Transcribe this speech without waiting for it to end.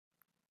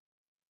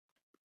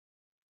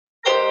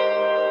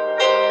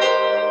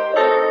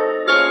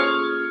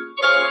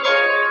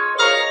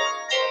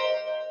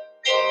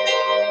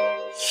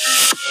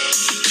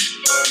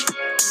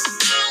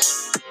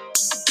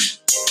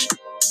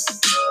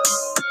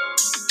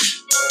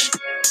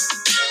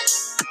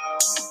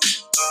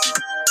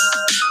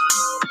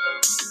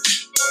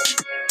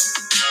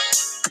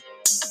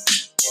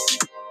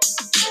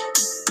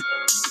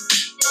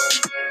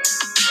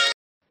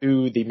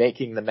to the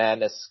Making the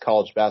Madness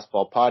College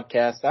Basketball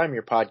Podcast. I'm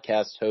your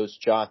podcast host,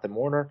 Jonathan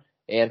Warner,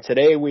 and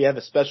today we have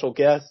a special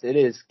guest. It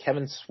is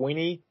Kevin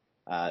Sweeney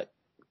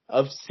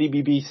of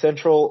CBB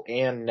Central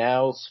and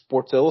now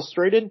Sports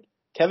Illustrated.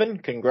 Kevin,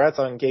 congrats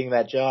on getting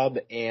that job,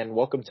 and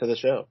welcome to the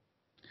show.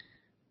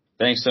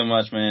 Thanks so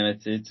much,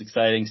 man. It's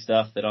exciting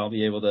stuff that I'll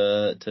be able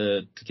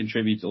to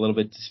contribute a little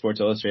bit to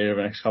Sports Illustrated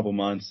over the next couple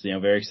months.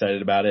 Very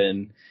excited about it,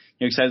 and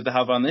excited to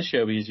hop on this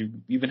show because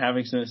you've been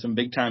having some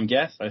big time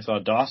guests. I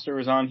saw Doster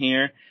was on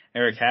here,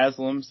 Eric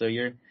Haslam, so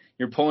you're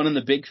pulling in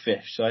the big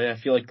fish. So I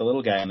feel like the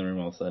little guy in the room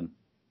all of a sudden.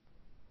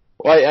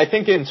 Well, I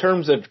think in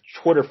terms of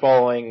Twitter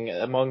following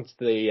amongst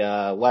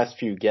the last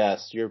few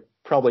guests, you're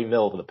probably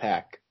middle of the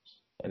pack,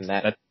 and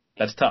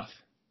that's tough.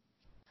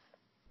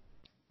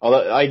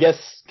 Although I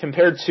guess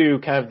compared to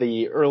kind of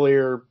the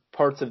earlier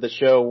parts of the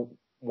show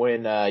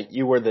when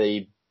you were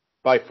the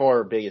by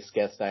far biggest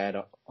guest I had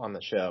on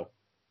the show.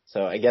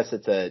 So I guess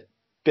it's a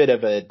bit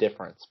of a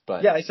difference,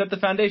 but yeah, I set the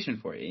foundation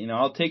for you.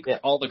 I'll take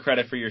all the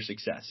credit for your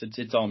success.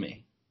 It's all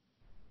me.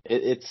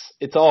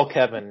 It's all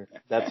Kevin.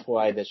 That's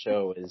why the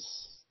show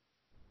is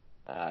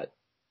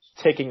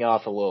taking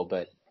off a little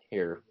bit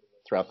here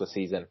throughout the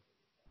season.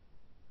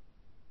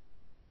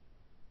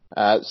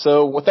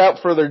 So without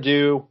further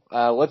ado,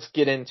 let's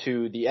get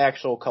into the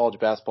actual college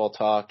basketball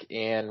talk,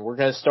 and we're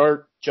going to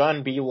start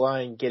John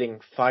Beilein getting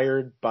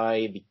fired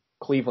by the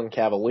Cleveland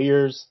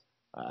Cavaliers.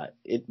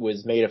 It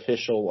was made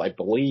official, I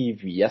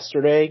believe,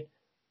 yesterday,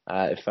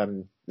 if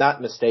I'm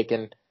not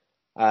mistaken.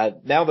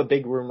 Now the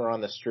big rumor on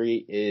the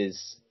street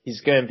is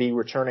he's going to be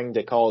returning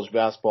to college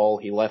basketball.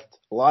 He left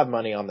a lot of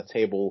money on the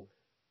table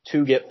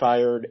to get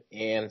fired,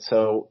 and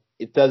so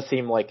it does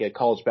seem like a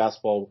college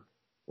basketball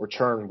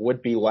return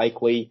would be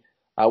likely.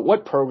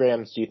 What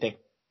programs do you think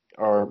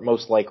are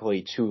most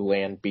likely to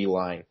land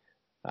Beilein,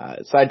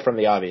 aside from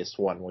the obvious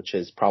one, which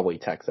is probably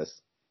Texas?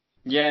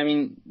 Yeah,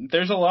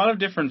 there's a lot of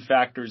different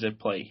factors at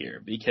play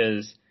here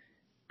because,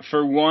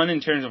 for one, in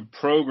terms of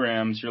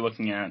programs you're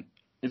looking at,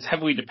 it's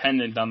heavily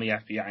dependent on the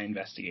FBI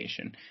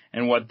investigation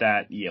and what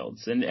that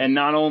yields. And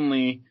not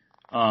only,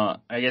 I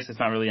guess it's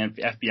not really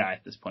FBI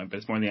at this point, but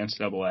it's more the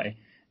NCAA.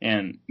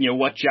 And,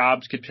 what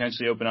jobs could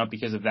potentially open up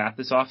because of that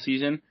this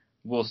offseason,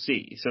 we'll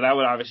see. So that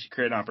would obviously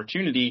create an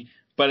opportunity,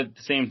 but at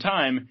the same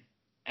time,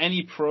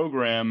 any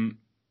program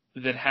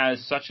that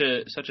has such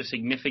a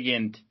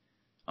significant,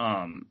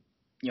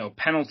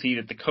 penalty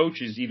that the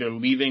coach is either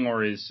leaving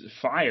or is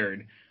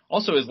fired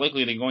also is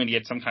likely to going to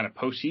get some kind of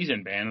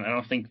postseason ban. And I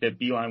don't think that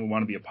Beilein would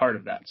want to be a part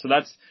of that. So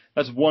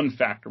that's one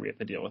factor we have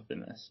to deal with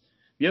in this.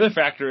 The other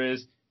factor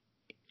is,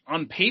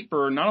 on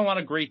paper, not a lot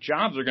of great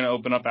jobs are going to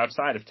open up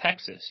outside of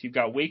Texas. You've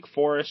got Wake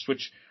Forest,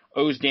 which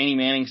owes Danny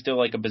Manning still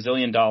like $1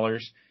 billion.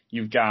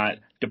 You've got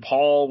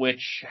DePaul,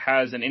 which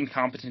has an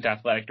incompetent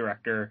athletic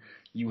director.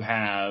 You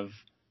have,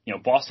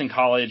 Boston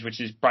College,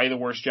 which is probably the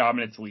worst job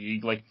in its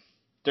league. Like,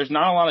 there's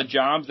not a lot of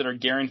jobs that are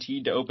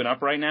guaranteed to open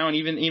up right now, and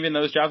even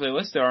those jobs I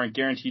listed aren't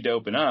guaranteed to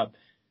open up.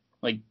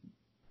 Like,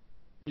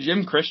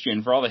 Jim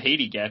Christian, for all the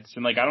hate he gets,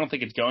 and I don't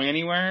think it's going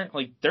anywhere,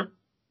 they're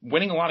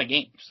winning a lot of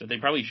games that they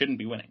probably shouldn't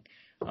be winning.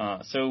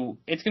 So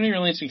it's going to be a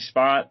really interesting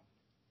spot.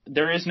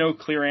 There is no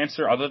clear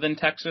answer other than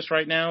Texas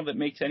right now that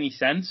makes any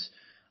sense.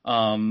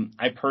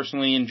 I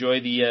personally enjoy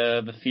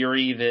the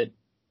theory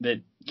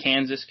that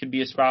Kansas could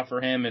be a spot for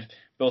him if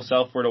Bill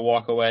Self were to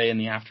walk away in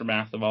the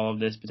aftermath of all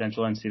of this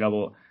potential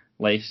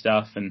NCAA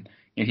stuff, and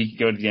he could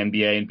go to the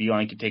NBA and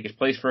Beilein could take his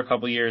place for a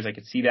couple of years. I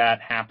could see that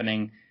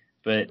happening,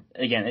 but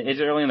again, it's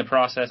early in the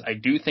process. I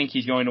do think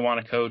he's going to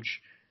want to coach.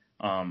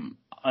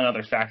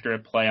 Another factor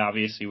at play,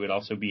 obviously, would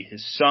also be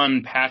his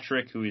son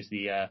Patrick, who is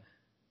who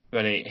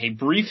had a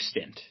brief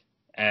stint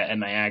at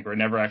Niagara,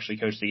 never actually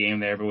coached a game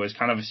there, but was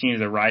kind of seen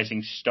as a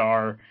rising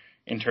star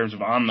in terms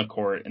of on the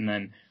court, and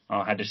then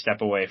had to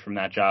step away from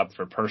that job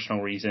for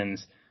personal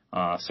reasons.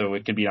 So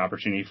it could be an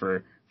opportunity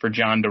for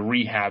John to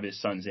rehab his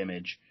son's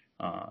image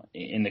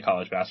in the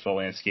college basketball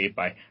landscape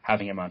by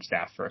having him on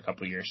staff for a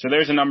couple of years. So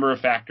there's a number of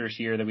factors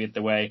here that we have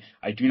to weigh.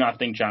 I do not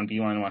think John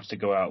Beilein wants to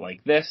go out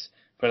like this,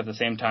 but at the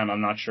same time,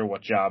 I'm not sure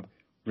what job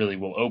really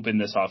will open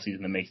this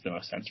offseason that makes the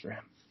most sense for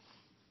him.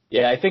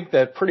 Yeah, I think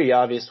the pretty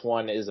obvious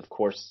one is, of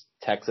course,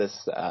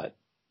 Texas.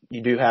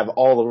 You do have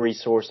all the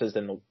resources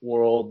in the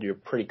world. You're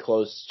pretty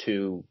close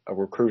to a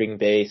recruiting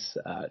base.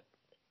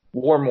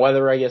 Warm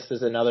weather, I guess,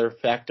 is another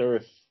factor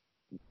if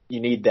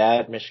you need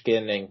that.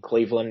 Michigan and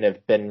Cleveland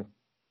have been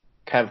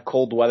kind of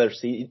cold weather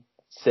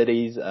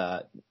cities.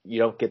 You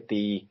don't get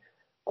the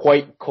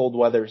quite cold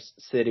weather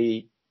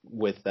city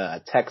with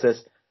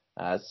Texas.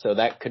 So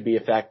that could be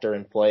a factor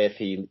in play if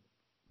he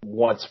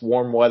wants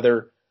warm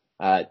weather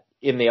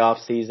in the off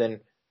season.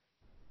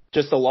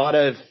 Just a lot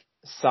of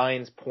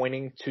signs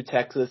pointing to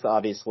Texas,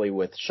 obviously,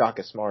 with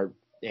Shaka Smart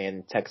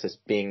and Texas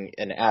being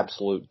an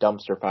absolute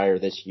dumpster fire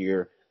this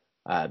year,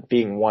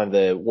 being one of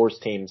the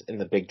worst teams in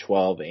the Big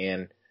 12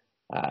 and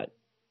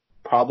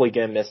probably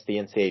going to miss the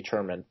NCAA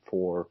tournament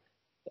for,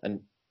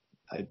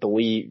 I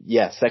believe,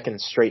 second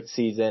straight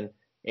season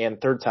and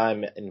third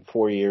time in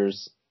 4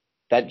 years.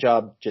 That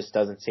job just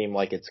doesn't seem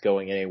like it's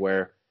going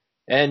anywhere.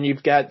 And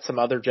you've got some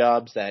other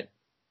jobs that,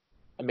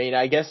 I mean,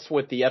 I guess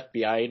with the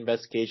FBI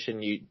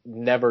investigation, you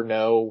never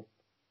know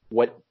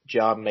what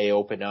job may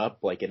open up,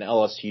 like an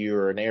LSU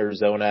or an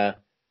Arizona,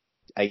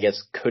 I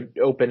guess could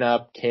open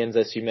up.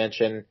 Kansas, you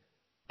mentioned.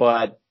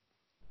 But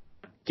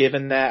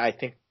given that, I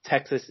think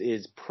Texas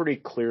is pretty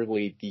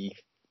clearly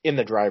in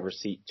the driver's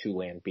seat to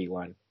land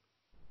Beilein.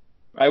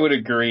 I would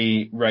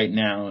agree right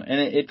now.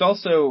 And it's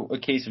also a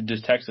case of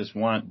does Texas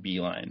want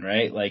Beilein,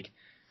 right? Like,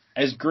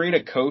 as great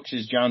a coach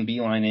as John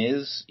Beilein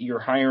is, you're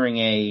hiring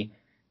a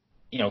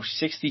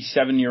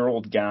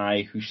 67-year-old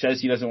guy who says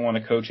he doesn't want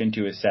to coach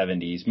into his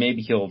 70s.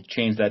 Maybe he'll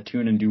change that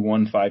tune and do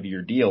 1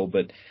 5-year deal,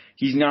 but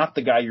he's not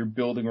the guy you're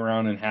building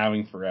around and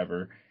having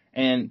forever.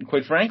 And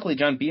quite frankly,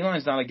 John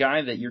Beilein's not a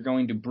guy that you're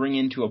going to bring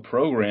into a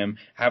program,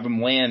 have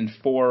him land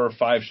 4 or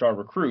 5-star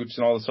recruits,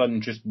 and all of a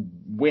sudden just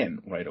win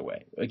right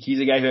away. Like,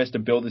 he's a guy who has to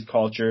build his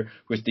culture,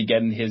 who has to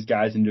get into his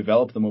guys and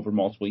develop them over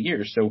multiple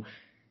years. So,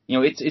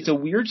 it's a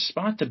weird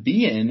spot to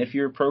be in if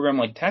you're a program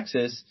like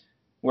Texas,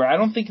 where I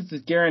don't think it's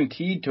as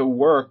guaranteed to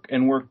work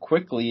and work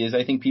quickly as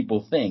I think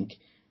people think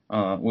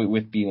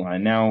with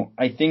Beilein. Now,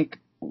 I think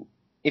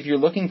if you're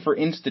looking for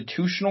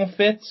institutional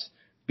fits,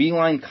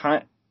 Beilein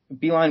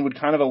would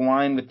kind of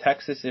align with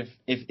Texas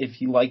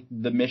if you like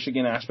the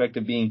Michigan aspect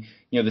of being,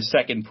 the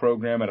second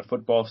program at a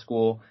football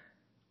school.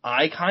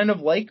 I kind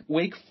of like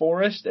Wake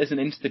Forest as an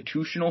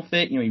institutional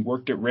fit. He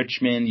worked at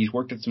Richmond. He's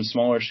worked at some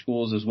smaller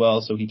schools as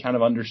well, so he kind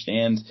of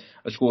understands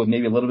a school with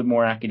maybe a little bit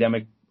more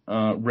academic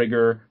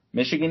rigor.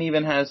 Michigan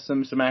even has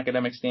some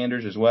academic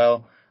standards as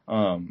well.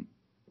 So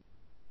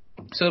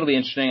it'll be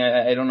interesting.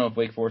 I don't know if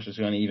Wake Forest is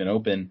going to even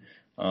open.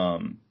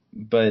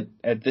 But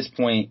at this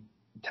point,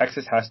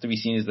 Texas has to be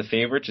seen as the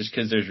favorite just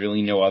because there's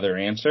really no other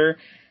answer.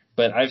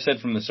 But I've said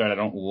from the start I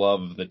don't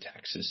love the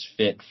Texas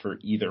fit for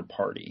either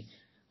party.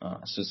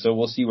 So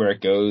we'll see where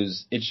it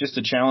goes. It's just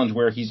a challenge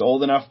where he's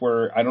old enough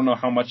where I don't know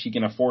how much he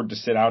can afford to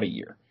sit out a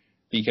year,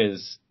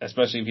 because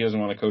especially if he doesn't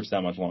want to coach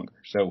that much longer.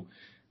 So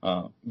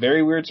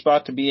very weird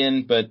spot to be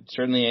in, but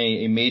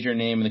certainly a major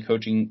name in the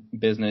coaching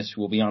business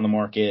who will be on the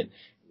market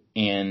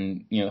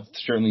and,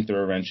 certainly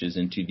throw wrenches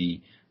into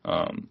the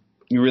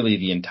really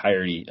the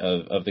entirety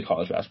of the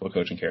college basketball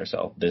coaching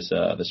carousel this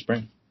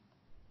spring.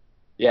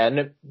 Yeah,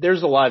 and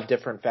there's a lot of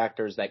different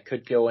factors that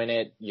could go in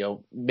it.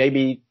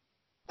 Maybe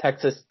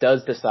Texas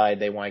does decide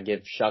they want to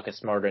give Shaka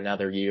Smart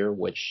another year,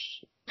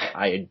 which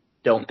I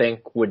don't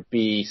think would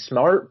be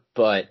smart,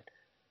 but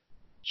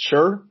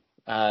sure.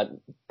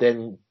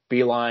 Then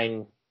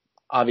Beilein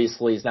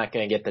obviously is not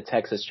going to get the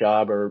Texas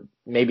job, or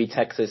maybe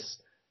Texas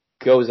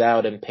goes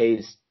out and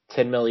pays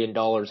 $10 million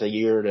a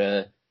year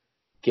to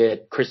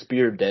get Chris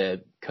Beard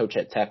to coach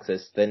at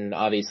Texas. Then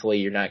obviously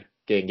you're not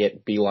going to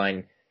get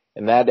Beilein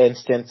in that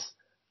instance.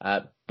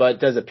 But it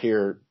does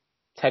appear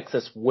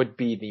Texas would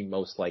be the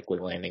most likely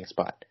landing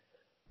spot.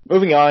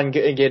 Moving on,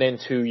 get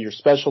into your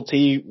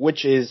specialty,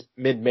 which is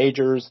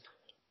mid-majors.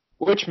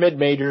 Which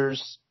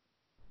mid-majors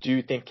do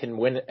you think can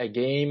win a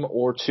game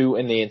or two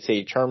in the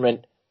NCAA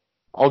tournament?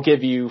 I'll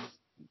give you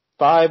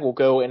 5. We'll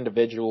go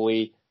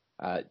individually,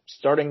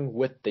 starting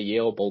with the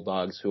Yale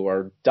Bulldogs, who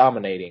are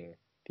dominating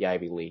the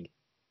Ivy League.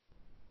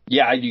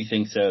 Yeah, I do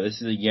think so.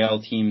 This is a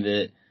Yale team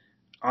that,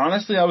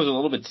 honestly, I was a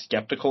little bit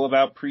skeptical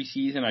about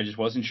preseason. I just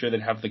wasn't sure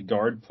they'd have the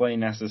guard play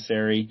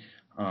necessary.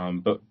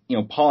 But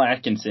Paul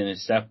Atkinson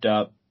has stepped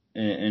up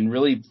and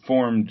really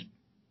formed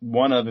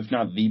one of, if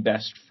not the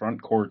best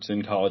front courts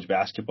in college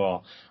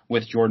basketball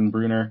with Jordan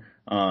Bruner.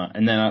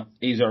 And then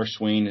Azar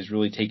Swain has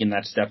really taken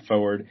that step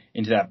forward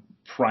into that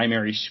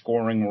primary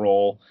scoring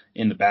role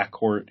in the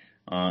backcourt.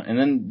 And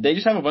then they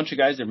just have a bunch of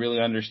guys that really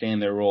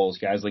understand their roles.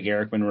 Guys like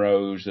Eric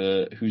Monroe,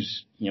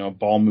 who's, a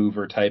ball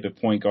mover type at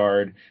point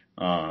guard.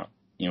 A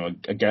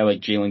guy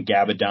like Jalen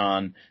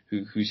Gabadon,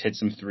 who's hit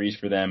some threes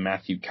for them.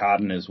 Matthew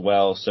Cotton as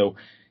well. So,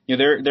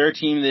 they're a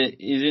team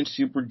that isn't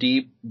super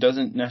deep,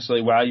 doesn't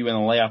necessarily wow you in the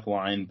layup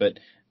line, but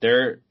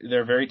they're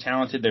very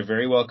talented. They're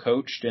very well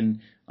coached, and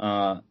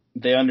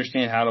they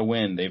understand how to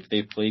win.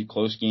 They've played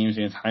close games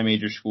against high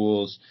major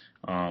schools.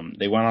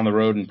 They went on the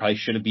road and probably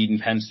should have beaten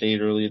Penn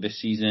State earlier this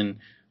season.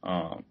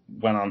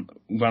 Went on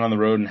the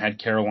road and had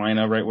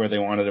Carolina right where they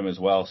wanted them as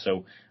well.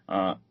 So,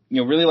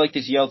 really like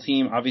this Yale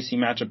team. Obviously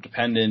matchup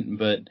dependent,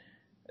 but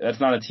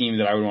that's not a team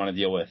that I would want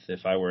to deal with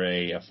if I were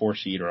a 4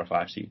 seed or a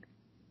 5 seed.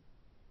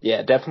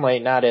 Yeah, definitely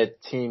not a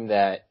team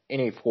that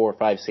any 4 or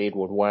 5 seed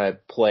would want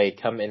to play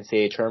come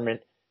NCAA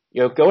tournament.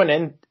 Going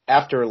in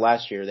after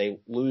last year, they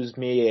lose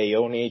Mia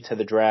Ione to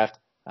the draft,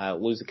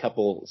 lose a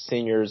couple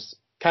seniors.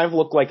 Kind of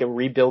looked like a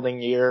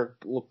rebuilding year.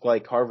 Looked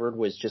like Harvard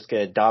was just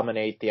going to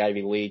dominate the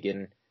Ivy League,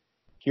 and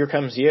here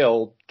comes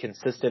Yale,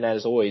 consistent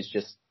as always,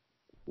 just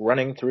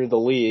running through the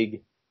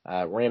league,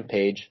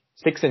 rampage.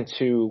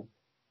 6-2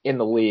 in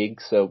the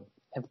league, so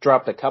have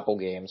dropped a couple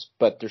games,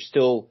 but they're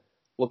still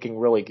looking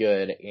really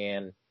good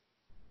and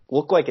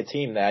look like a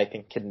team that I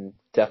think can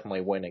definitely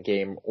win a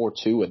game or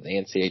two in the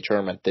NCAA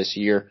tournament this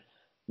year.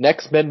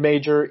 Next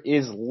mid-major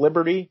is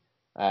Liberty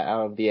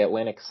out of the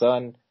Atlantic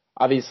Sun.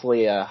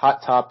 Obviously a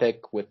hot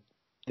topic with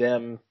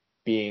them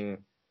being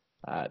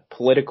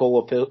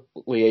political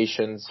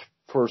affiliations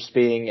first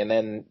being, and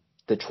then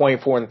the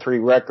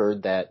 24-3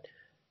 record that,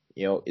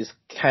 is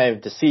kind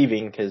of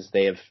deceiving because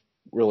they have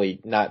really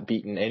not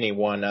beaten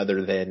anyone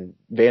other than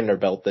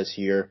Vanderbilt this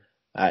year,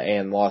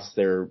 and lost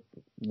their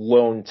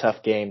lone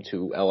tough game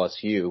to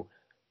LSU.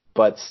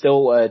 But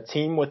still a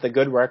team with a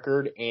good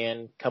record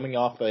and coming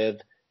off of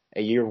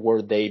a year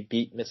where they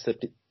beat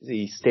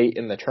Mississippi State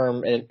in the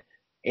tournament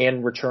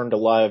and returned a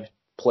lot of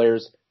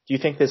players. Do you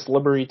think this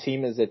Liberty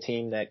team is a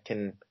team that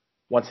can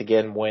once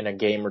again win a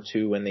game or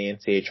two in the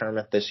NCAA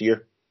tournament this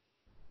year?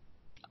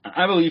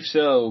 I believe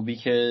so,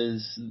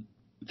 because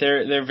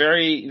they're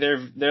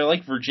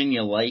like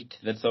Virginia Light.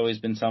 That's always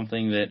been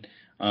something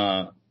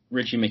that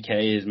Richie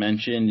McKay has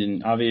mentioned,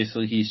 and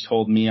obviously he's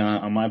told me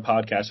on my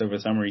podcast over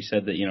the summer. He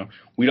said that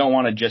we don't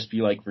want to just be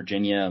like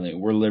Virginia. Like,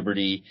 we're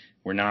Liberty.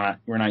 We're not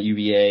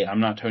UVA. I'm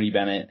not Tony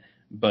Bennett,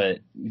 but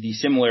the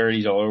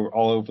similarities are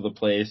all over the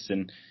place.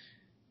 And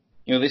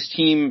this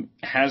team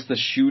has the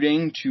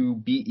shooting to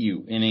beat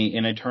you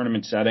in a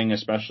tournament setting,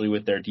 especially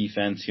with their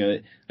defense.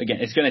 Again,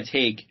 it's going to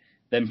take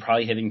them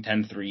probably hitting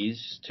 10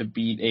 threes to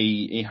beat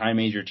a high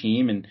major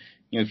team. And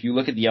if you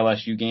look at the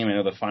LSU game, I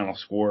know the final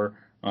score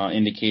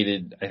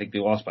indicated, I think they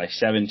lost by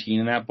 17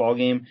 in that ball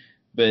game,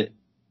 but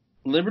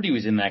Liberty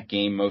was in that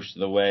game most of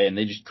the way, and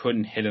they just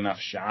couldn't hit enough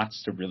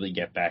shots to really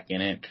get back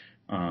in it.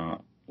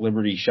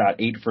 Liberty shot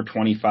 8 for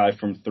 25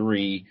 from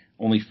three,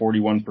 only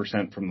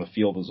 41% from the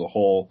field as a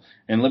whole,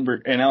 and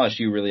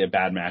LSU really a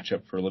bad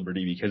matchup for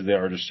Liberty because they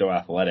are just so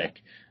athletic.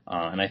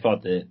 And I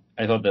thought that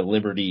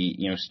Liberty,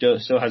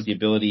 still has the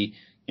ability.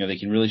 They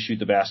can really shoot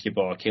the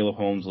basketball. Caleb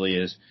Holmesley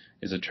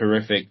is a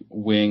terrific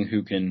wing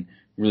who can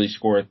really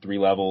score at three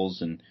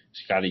levels, and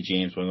Scotty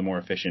James, one of the more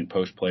efficient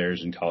post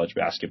players in college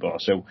basketball.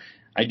 So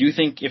I do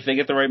think if they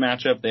get the right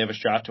matchup, they have a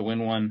shot to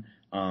win one.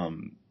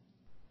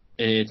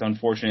 It's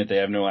unfortunate they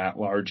have no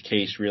at-large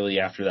case really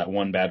after that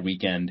one bad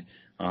weekend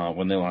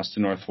when they lost to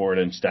North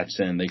Florida and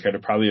Stetson. They could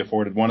have probably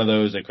afforded one of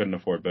those. They couldn't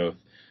afford both.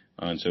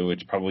 And so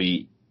it's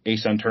probably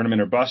ASUN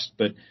tournament or bust,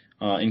 but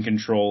in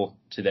control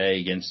today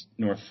against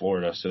North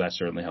Florida, so that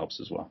certainly helps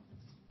as well.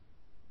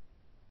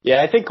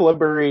 Yeah, I think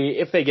Liberty,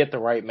 if they get the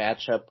right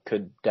matchup,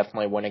 could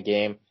definitely win a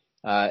game.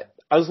 I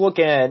was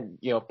looking at,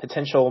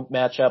 potential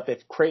matchup.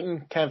 If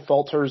Creighton kind of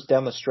falters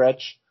down the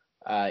stretch,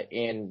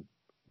 and,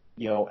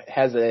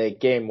 has a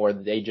game where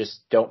they just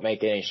don't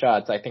make any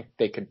shots, I think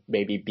they could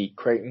maybe beat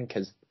Creighton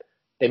because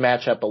they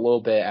match up a little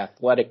bit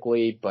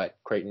athletically, but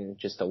Creighton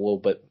just a little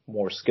bit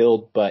more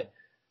skilled. But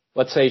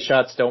let's say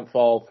shots don't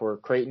fall for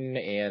Creighton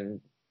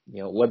and,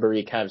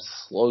 Liberty kind of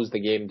slows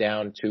the game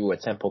down to a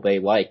tempo they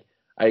like.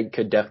 I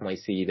could definitely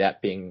see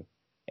that being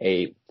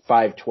a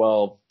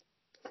 5-12,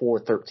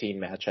 4-13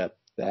 matchup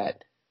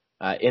that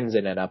ends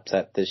in an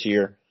upset this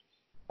year.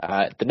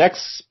 The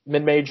next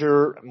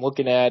mid-major I'm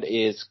looking at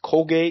is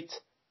Colgate.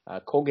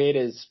 Colgate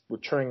is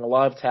returning a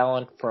lot of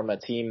talent from a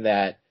team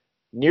that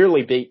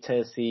nearly beat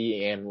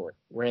Tennessee and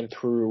ran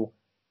through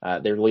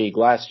their league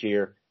last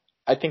year.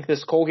 I think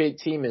this Colgate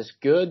team is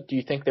good. Do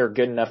you think they're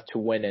good enough to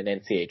win an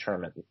NCAA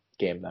tournament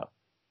game, though?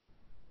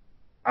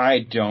 I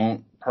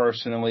don't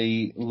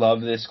personally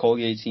love this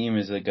Colgate team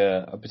as like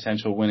a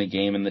potential win a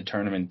game in the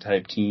tournament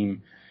type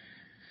team.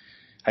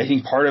 I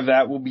think part of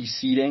that will be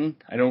seeding.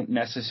 I don't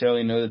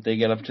necessarily know that they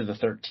get up to the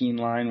 13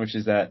 line, which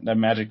is that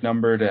magic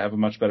number to have a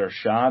much better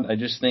shot. I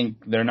just think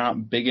they're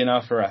not big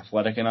enough or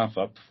athletic enough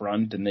up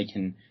front, and they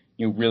can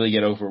really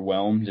get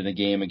overwhelmed in a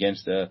game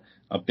against a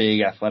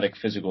big athletic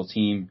physical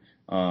team.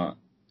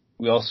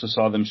 We also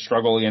saw them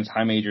struggle against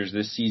high majors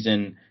this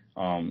season.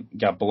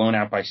 Got blown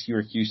out by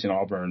Syracuse and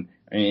Auburn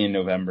in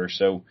November.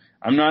 So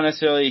I'm not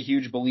necessarily a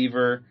huge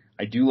believer.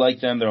 I do like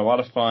them. They're a lot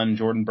of fun.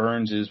 Jordan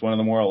Burns is one of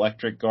the more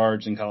electric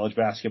guards in college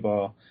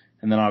basketball.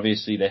 And then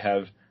obviously they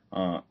have,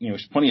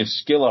 plenty of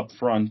skill up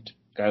front.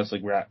 Guys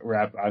like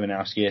Rap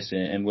Ivanowskis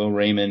and Will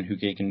Raymond who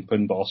can put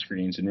in ball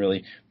screens and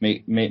really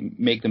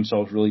make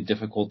themselves really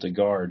difficult to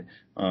guard.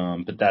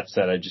 But that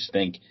said, I just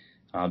think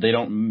they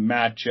don't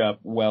match up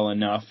well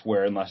enough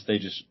where unless they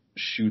just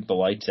shoot the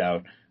lights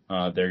out,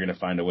 they're going to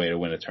find a way to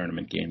win a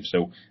tournament game.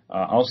 So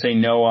I'll say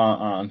no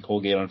on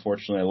Colgate,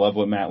 unfortunately. I love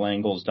what Matt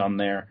Langle's done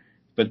there.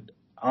 But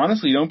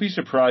honestly, don't be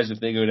surprised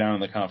if they go down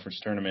in the conference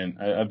tournament.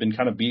 I've been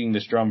kind of beating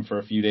this drum for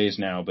a few days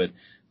now, but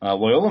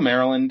Loyola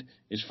Maryland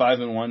is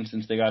 5-1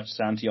 since they got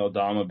Santi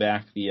Aldama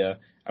back, the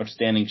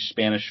outstanding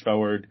Spanish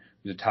forward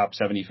who's a top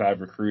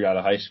 75 recruit out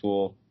of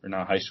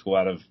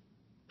out of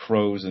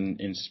pros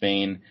in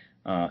Spain.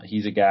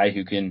 He's a guy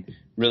who can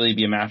really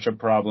be a matchup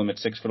problem at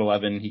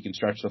 6'11". He can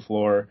stretch the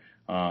floor,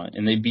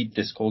 and they beat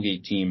this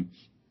Colgate team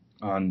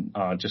on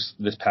just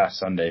this past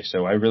Sunday.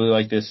 So I really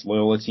like this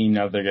Loyola team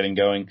now that they're getting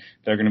going.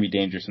 They're going to be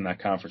dangerous in that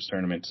conference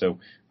tournament. So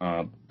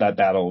that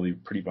battle will be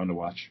pretty fun to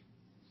watch.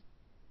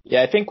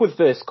 Yeah, I think with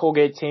this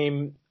Colgate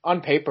team,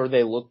 on paper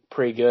they look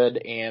pretty good,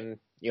 and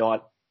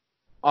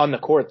on the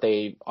court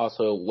they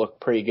also look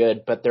pretty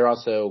good, but they're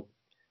also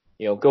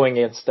going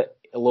against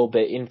a little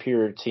bit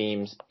inferior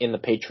teams in the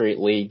Patriot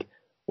League,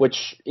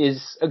 which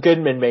is a good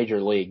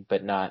mid-major league,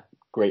 but not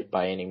great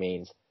by any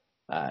means.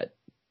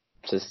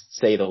 to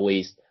say the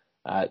least.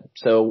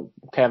 So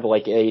kind of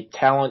like a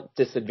talent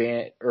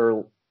disadvantage,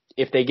 or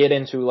if they get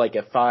into like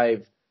a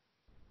 5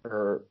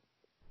 or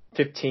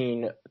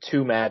 15-2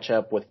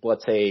 matchup with,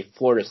 let's say,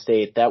 Florida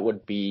State, that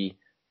would be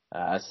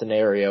a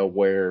scenario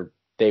where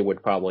they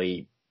would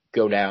probably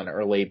go down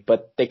early,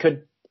 but they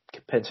could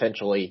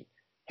potentially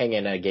hang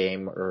in a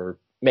game or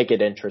make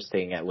it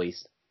interesting at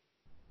least.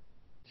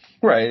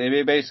 Right.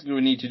 They basically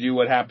would need to do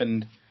what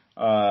happened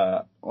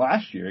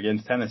last year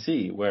against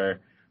Tennessee,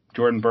 where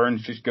Jordan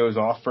Burns just goes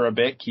off for a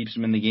bit, keeps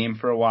him in the game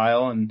for a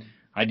while, and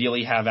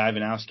ideally have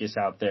Ivanauskas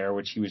out there,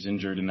 which he was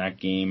injured in that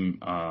game.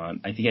 I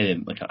think he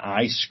had like an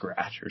eye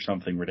scratch or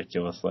something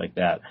ridiculous like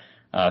that.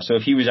 So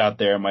if he was out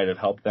there, it might have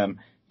helped them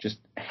just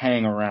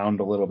hang around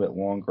a little bit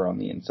longer on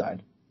the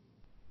inside.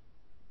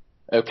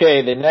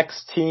 Okay, the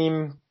next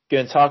team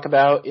going to talk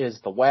about is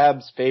the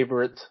WAB's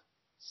favorite,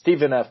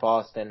 Stephen F.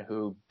 Austin,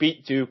 who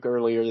beat Duke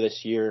earlier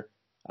this year.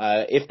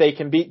 If they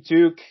can beat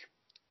Duke,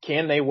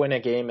 can they win a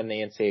game in the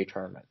NCAA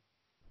tournament?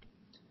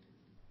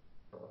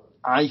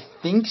 I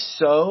think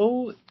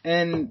so,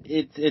 and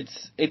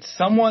it's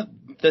somewhat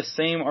the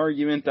same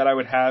argument that I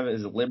would have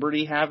as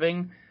Liberty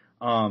having,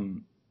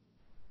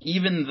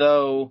 even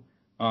though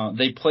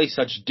they play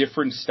such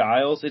different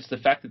styles. It's the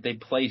fact that they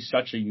play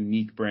such a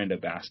unique brand of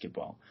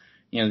basketball.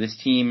 You know, this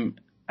team,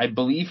 I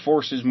believe,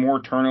 forces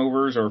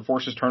turnovers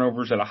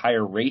at a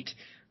higher rate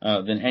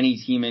than any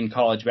team in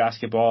college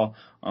basketball.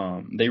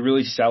 They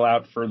really sell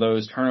out for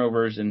those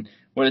turnovers, and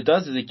what it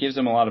does is it gives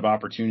them a lot of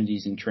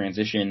opportunities in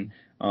transition.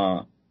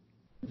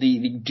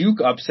 The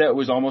Duke upset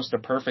was almost a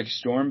perfect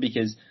storm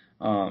because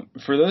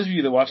for those of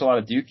you that watch a lot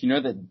of Duke, you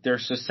know that they're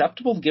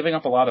susceptible to giving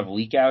up a lot of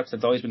leak outs.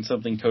 That's always been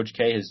something Coach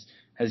K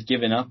has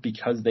given up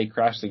because they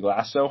crash the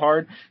glass so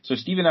hard. So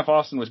Stephen F.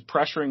 Austin was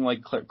pressuring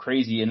like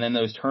crazy, and then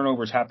those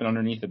turnovers happen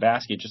underneath the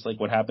basket, just like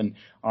what happened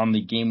on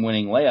the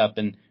game-winning layup.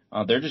 And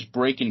they're just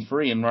breaking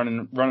free and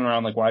running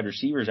around like wide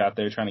receivers out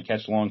there trying to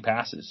catch long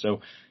passes.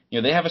 So,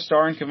 you know, they have a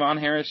star in Kevon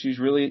Harris who's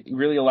really,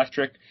 really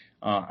electric.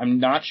 I'm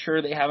not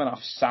sure they have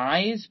enough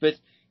size, but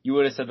you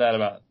would have said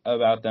that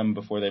about them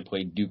before they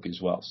played Duke as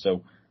well.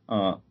 So,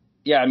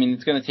 yeah, I mean,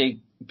 it's going to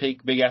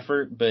take big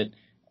effort, but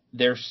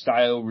their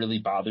style really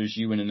bothers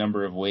you in a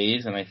number of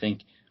ways. And I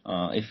think,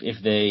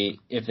 if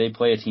they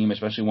play a team,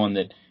 especially one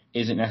that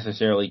isn't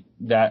necessarily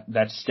that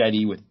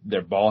steady with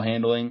their ball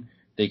handling,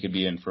 they could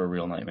be in for a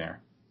real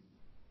nightmare.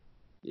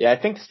 Yeah, I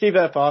think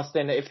Stephen F.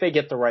 Austin, if they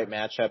get the right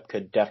matchup,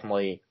 could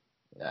definitely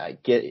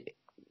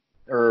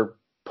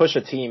push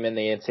a team in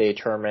the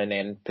NCAA tournament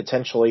and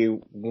potentially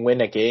win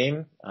a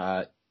game,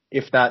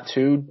 if not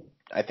two.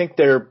 I think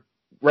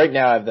right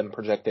now I have them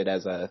projected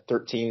as a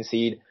 13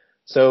 seed.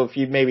 So if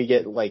you maybe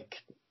get like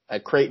a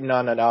Creighton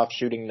on an off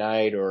shooting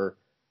night, or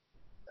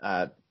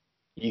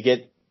you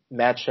get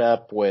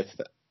matchup with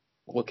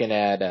looking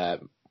at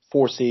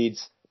 4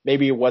 seeds,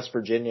 maybe West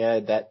Virginia,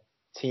 that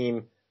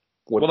team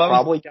would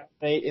probably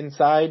dominate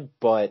inside,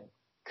 but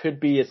could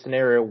be a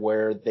scenario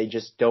where they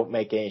just don't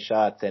make any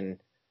shots, and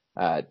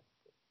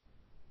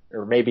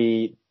or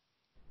maybe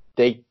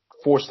they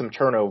force some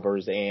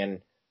turnovers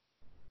and,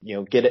 you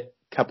know, get a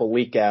couple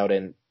leaks out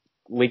and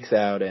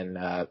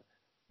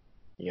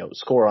you know,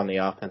 score on the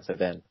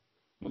offensive end.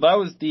 Well, that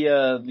was the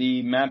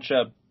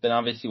matchup, and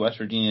obviously West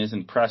Virginia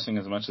isn't pressing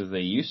as much as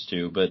they used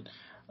to, but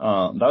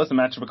that was the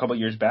matchup a couple of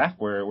years back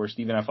where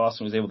Stephen F.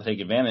 Austin was able to take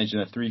advantage in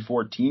a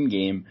 3-14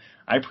 game.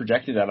 I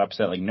projected that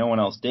upset like no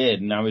one else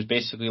did, and I was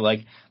basically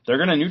like, they're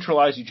going to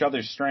neutralize each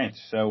other's strengths.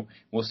 So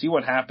we'll see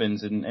what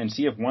happens and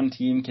see if one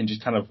team can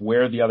just kind of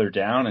wear the other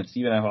down, and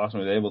Stephen F. Austin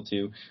was able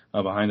to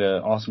behind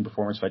an awesome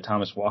performance by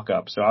Thomas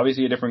Walkup. So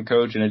obviously a different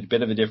coach and a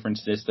bit of a different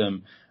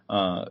system.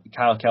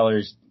 Kyle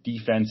Keller's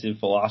defensive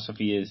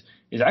philosophy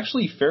is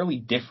actually fairly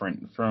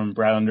different from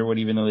Brad Underwood,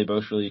 even though they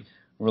both really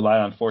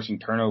relied on forcing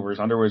turnovers.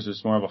 Underwood's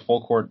was more of a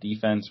full court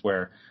defense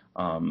where,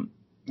 you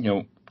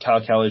know,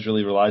 Kyle Keller's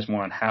really relies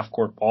more on half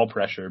court ball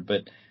pressure,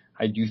 but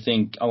I do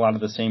think a lot of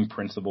the same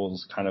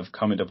principles kind of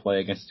come into play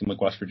against a team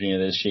like West Virginia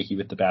that is shaky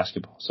with the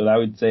basketball. So I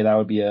would say that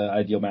would be an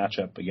ideal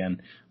matchup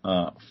again,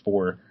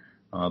 for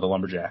the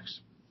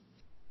Lumberjacks.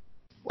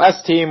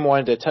 Last team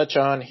wanted to touch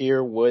on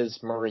here was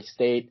Murray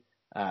State.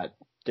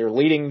 They're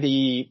leading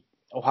the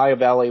Ohio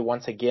Valley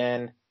once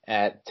again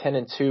at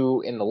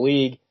 10-2 in the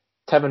league.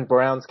 Tevin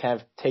Brown's kind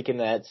of taken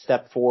that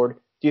step forward.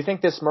 Do you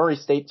think this Murray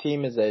State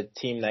team is a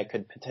team that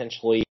could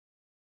potentially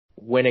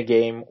win a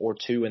game or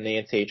two in the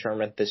NCAA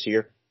tournament this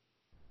year?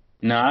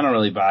 No, I don't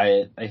really buy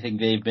it. I think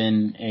they've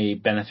been a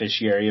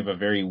beneficiary of a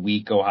very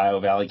weak Ohio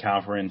Valley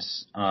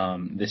Conference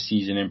this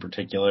season in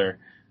particular.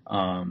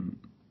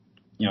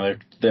 You know,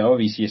 the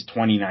OVC is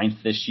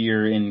 29th this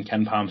year in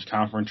KenPom's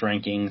conference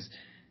rankings.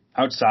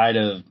 Outside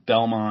of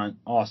Belmont,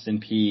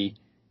 Austin Peay,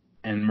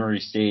 and Murray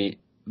State,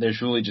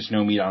 there's really just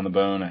no meat on the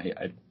bone.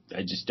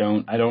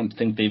 I don't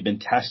think they've been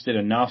tested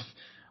enough.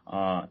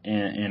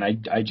 And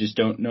I just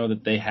don't know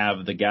that they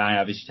have the guy.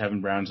 Obviously,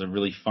 Tevin Brown's a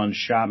really fun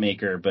shot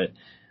maker, but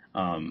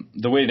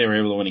the way they were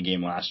able to win a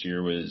game last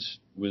year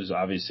was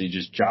obviously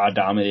just Ja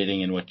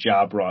dominating and what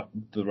Ja brought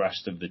the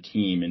rest of the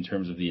team in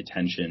terms of the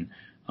attention.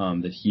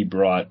 that he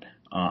brought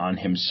on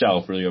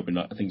himself really opened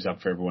things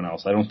up for everyone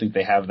else. I don't think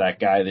they have that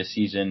guy this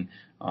season.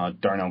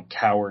 Darnell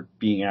Cowart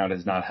being out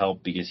has not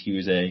helped because he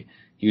was a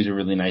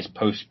really nice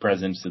post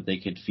presence that they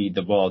could feed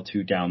the ball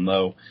to down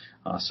low.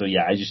 So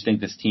yeah, I just think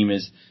this team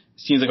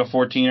seems like a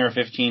 14 or a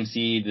 15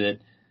 seed that,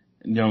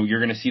 you're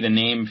going to see the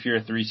name if you're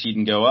a 3 seed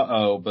and go,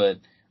 uh-oh, but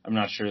I'm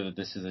not sure that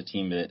this is a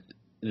team that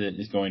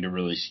is going to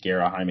really scare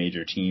a high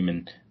major team.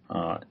 And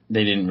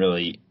they didn't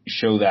really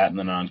show that in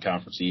the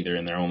non-conference either.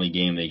 In their only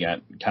game, they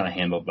got kind of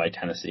handled by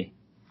Tennessee.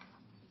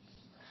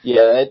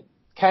 Yeah, it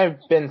kind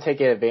of been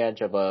taking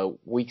advantage of a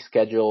weak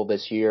schedule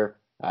this year.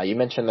 You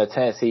mentioned the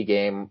Tennessee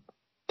game.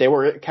 They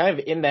were kind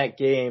of in that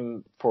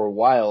game for a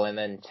while, and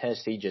then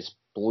Tennessee just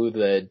blew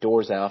the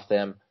doors off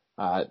them.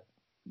 I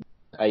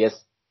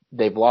guess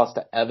they've lost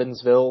to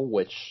Evansville,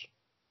 which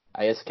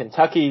I guess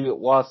Kentucky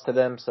lost to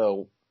them,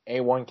 so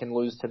anyone can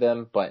lose to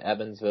them, but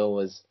Evansville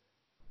is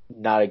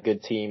not a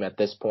good team at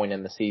this point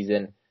in the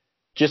season.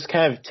 Just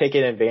kind of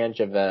taking advantage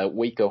of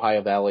weak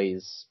Ohio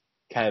Valley's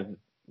kind of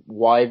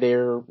why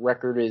their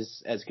record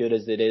is as good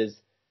as it is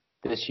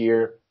this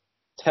year.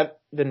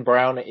 Tevin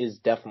Brown is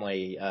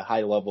definitely a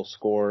high-level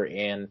scorer,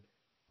 and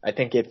I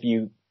think if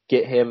you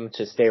get him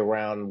to stay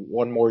around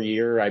one more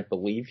year, I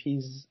believe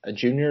he's a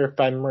junior, if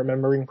I'm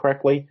remembering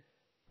correctly.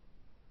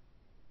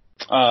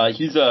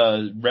 He's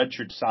a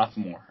redshirt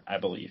sophomore, I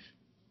believe.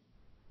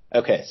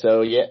 Okay,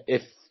 so yeah,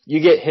 if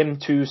you get him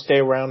to stay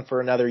around for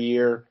another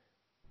year,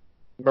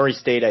 Murray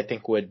State, I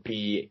think, would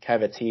be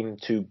kind of a team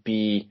to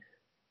be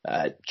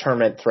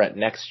tournament threat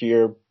next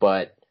year,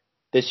 but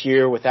this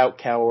year without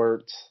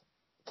Cowart,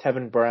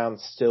 Tevin Brown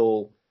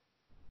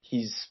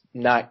he's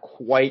not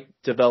quite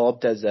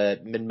developed as a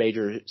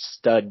mid-major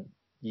stud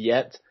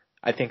yet.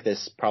 I think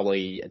this is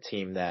probably a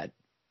team that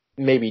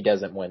maybe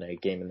doesn't win a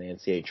game in the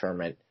NCAA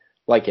tournament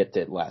like it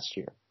did last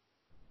year.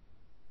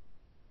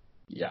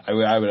 Yeah, I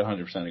would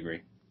 100%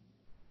 agree.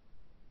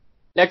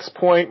 Next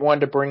point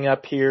wanted to bring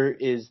up here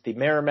is the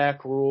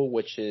Merrimack rule,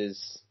 which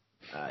is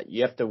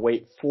you have to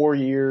wait 4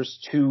 years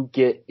to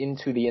get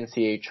into the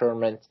NCAA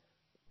tournament.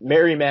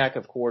 Merrimack,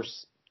 of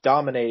course,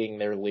 dominating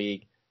their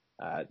league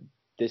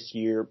this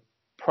year,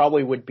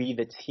 probably would be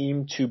the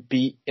team to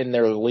beat in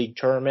their league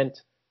tournament.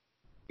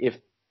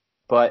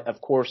 But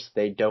of course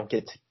they don't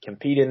get to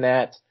compete in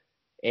that,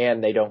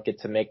 and they don't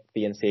get to make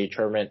the NCAA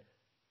tournament.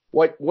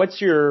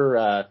 What's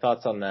your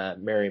thoughts on the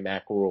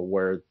Merrimack rule,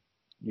 where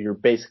you're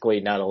basically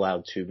not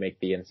allowed to make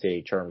the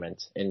NCAA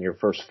tournament in your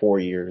first 4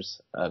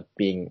 years of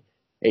being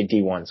a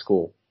D1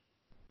 school?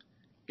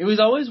 It was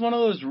always one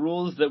of those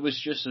rules that was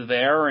just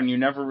there, and you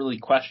never really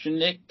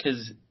questioned it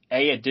because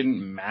A, it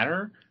didn't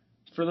matter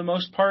for the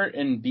most part,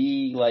 and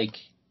B,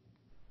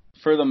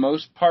 for the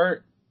most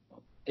part,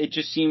 it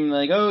just seemed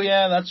like, oh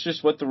yeah, that's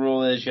just what the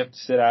rule is. You have to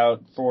sit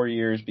out 4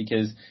 years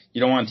because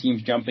you don't want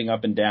teams jumping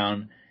up and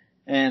down.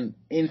 And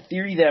in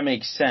theory, that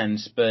makes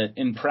sense, but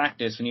in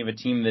practice, when you have a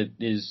team that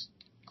is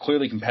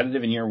clearly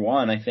competitive in year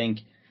one, I think,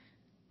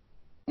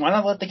 why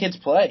not let the kids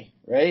play,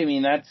 right? I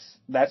mean,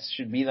 that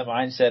should be the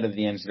mindset of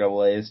the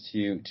NCAA, is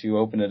to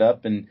open it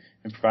up and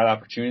provide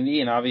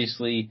opportunity. And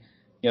obviously,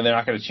 they're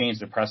not going to change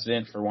the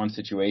precedent for one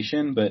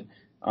situation, but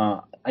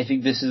I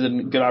think this is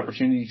a good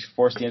opportunity to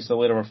force the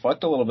NCAA to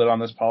reflect a little bit on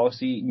this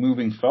policy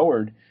moving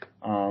forward,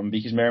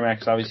 because Merrimack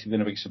has obviously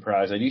been a big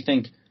surprise. I do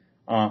think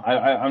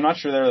I'm not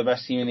sure they're the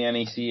best team in the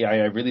NEC.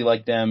 I really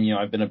like them.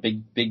 I've been a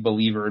big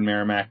believer in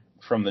Merrimack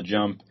from the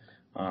jump.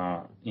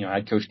 I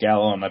had Coach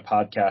Gallo on my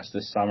podcast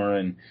this summer,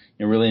 and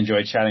really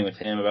enjoyed chatting with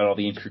him about all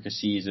the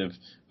intricacies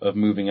of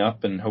moving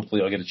up, and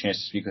hopefully I'll get a chance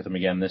to speak with him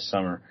again this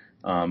summer.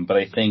 But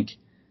I think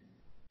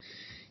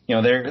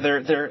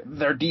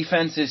their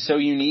defense is so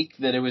unique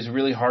that it was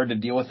really hard to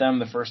deal with them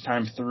the first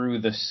time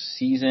through the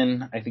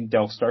season. I think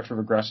they'll start to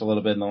regress a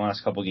little bit in the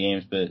last couple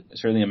games, but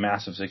certainly a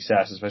massive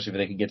success, especially if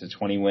they can get to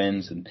 20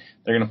 wins, and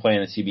they're going to play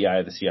in the CBI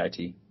or the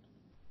CIT.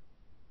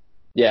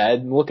 Yeah,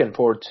 I'm looking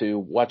forward to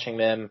watching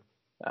them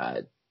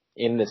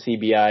in the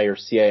CBI or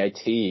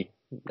CIT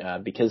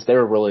because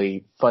they're a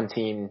really fun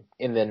team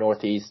in the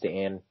Northeast,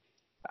 and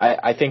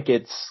I think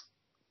it's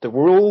the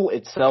rule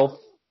itself.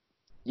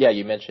 Yeah,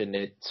 you mentioned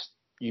it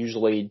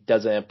usually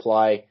doesn't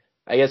apply.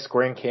 I guess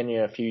Grand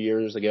Canyon a few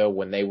years ago,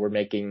 when they were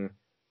making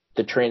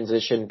the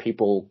transition,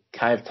 people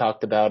kind of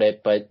talked about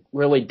it, but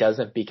really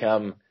doesn't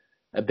become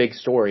a big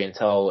story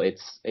until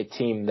it's a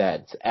team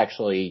that's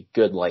actually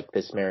good, like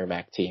this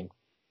Merrimack team.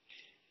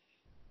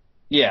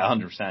 Yeah,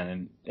 100%.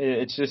 And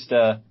it's just,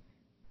 I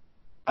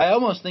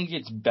almost think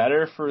it's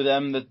better for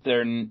them that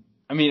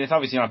it's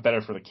obviously not better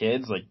for the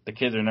kids. Like, the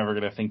kids are never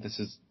going to think this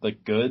is,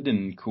 good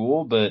and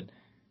cool, but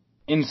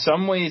in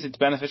some ways it's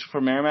beneficial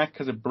for Merrimack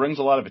because it brings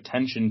a lot of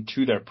attention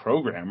to their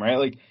program, right?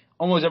 Like,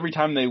 almost every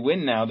time they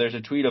win now, there's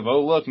a tweet of,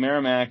 oh, look,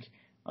 Merrimack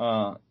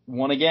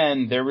won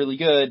again. They're really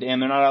good,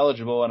 and they're not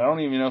eligible. And I don't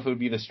even know if it would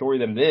be the story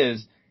that it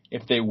is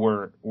if they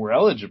were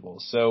eligible.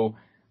 So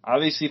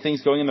obviously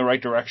things going in the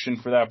right direction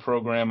for that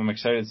program. I'm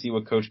excited to see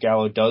what Coach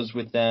Gallo does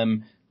with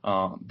them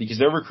because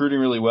they're recruiting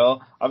really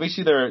well.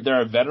 Obviously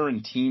they're a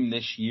veteran team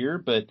this year,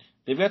 but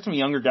they've got some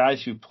younger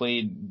guys who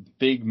played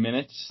big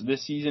minutes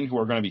this season who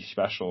are going to be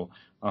special.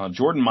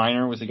 Jordan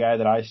Minor was a guy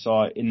that I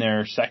saw in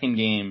their second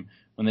game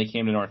when they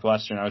came to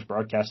Northwestern. I was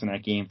broadcasting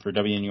that game for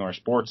WNUR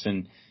Sports,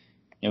 and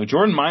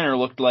Jordan Minor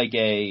looked like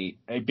a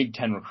Big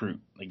Ten recruit.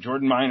 Like,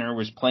 Jordan Minor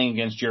was playing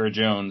against Jared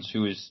Jones,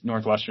 who is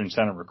Northwestern's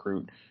center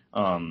recruit,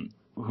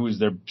 who is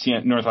their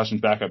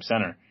Northwestern's backup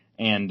center.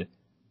 And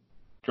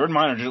Jordan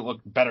Minor just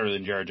looked better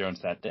than Jared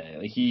Jones that day.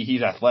 Like,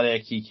 he's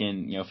athletic. He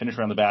can, finish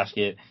around the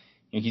basket.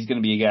 He's going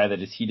to be a guy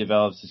that as he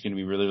develops is going to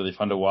be really, really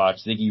fun to watch.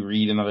 Ziggy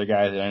Reed, another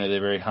guy that I know they're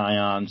very high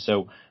on.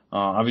 So,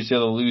 obviously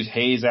they'll lose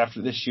Hayes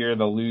after this year.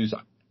 They'll lose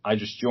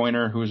Idris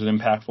Joyner, who is an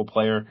impactful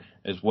player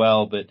as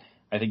well. But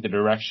I think the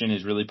direction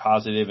is really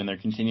positive, and they're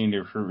continuing to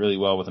recruit really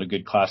well with a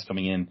good class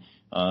coming in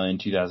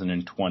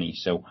 2020.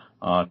 So,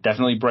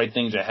 definitely bright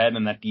things ahead,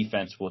 and that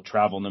defense will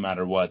travel no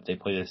matter what. They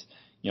play this,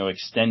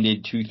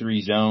 extended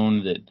 2-3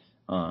 zone that,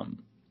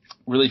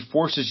 really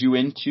forces you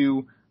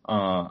into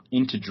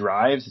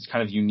drives. It's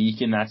kind of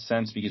unique in that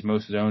sense because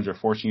most zones are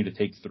forcing you to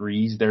take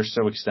threes. They're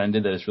so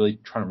extended that it's really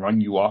trying to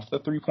run you off the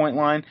 3-point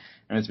line,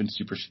 and it's been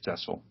super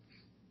successful.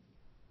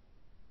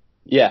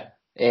 Yeah,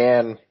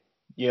 and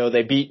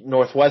they beat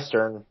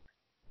Northwestern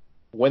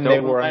when they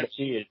were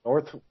undefeated.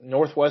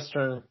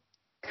 Northwestern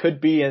could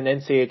be an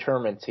NCAA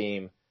tournament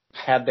team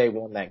had they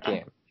won that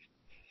game.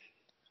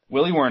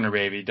 Willie Werner,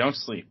 baby, don't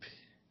sleep.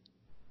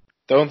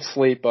 Don't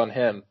sleep on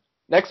him.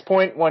 Next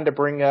point, wanted to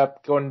bring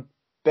up, going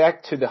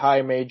back to the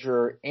high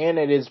major, and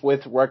it is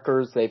with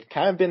Rutgers. They've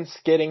kind of been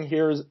skidding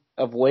here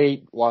of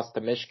late. Lost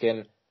to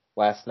Michigan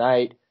last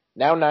night.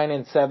 Now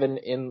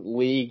 9-7 in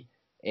league,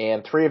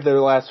 and 3 of their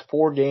last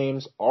 4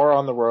 games are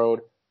on the road,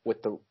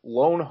 with the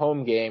lone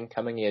home game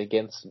coming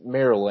against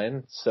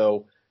Maryland.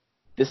 So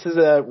this is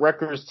a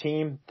Rutgers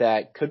team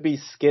that could be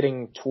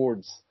skidding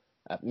towards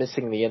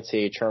missing the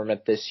NCAA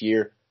tournament this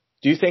year.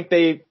 Do you think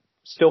they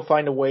still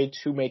find a way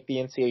to make the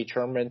NCAA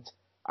tournament?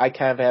 I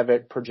kind of have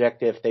it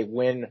projected if they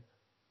win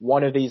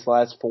one of these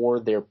last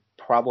 4, they're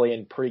probably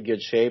in pretty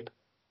good shape.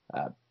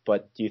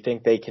 But do you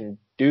think they can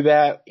do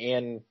that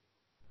and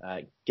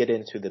get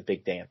into the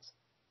big dance?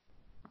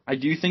 I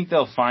do think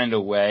they'll find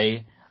a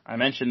way. I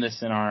mentioned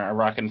this in our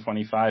Rockin'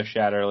 25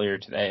 chat earlier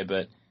today,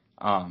 but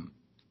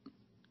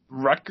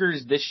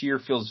Rutgers this year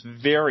feels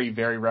very,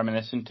 very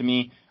reminiscent to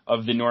me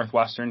of the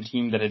Northwestern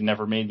team that had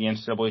never made the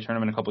NCAA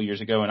tournament a couple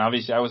years ago. And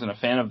obviously I wasn't a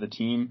fan of the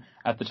team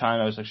at the time.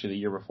 I was actually the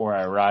year before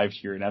I arrived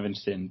here in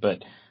Evanston.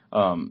 But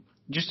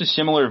just a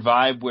similar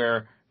vibe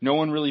where no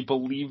one really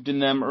believed in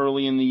them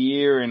early in the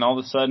year, and all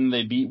of a sudden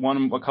they beat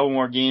a couple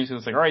more games, and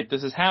it's like, all right,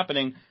 this is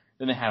happening.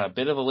 Then they had a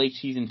bit of a late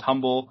season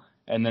tumble,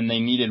 and then they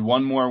needed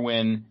one more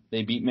win.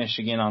 They beat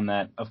Michigan on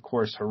that, of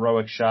course,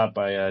 heroic shot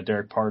by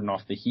Derek Pardon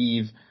off the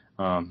heave.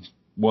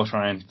 Will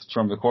Ryan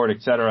stormed the court,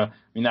 etc. I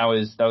mean, that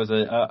was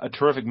a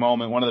terrific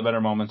moment, one of the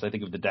better moments, I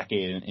think, of the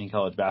decade in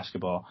college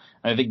basketball.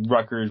 And I think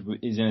Rutgers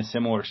is in a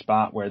similar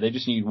spot where they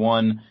just need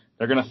one.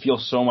 They're going to feel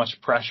so much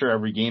pressure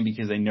every game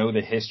because they know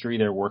the history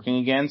they're working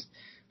against.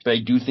 But I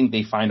do think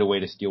they find a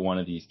way to steal one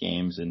of these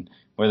games. And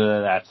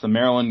whether that's the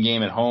Maryland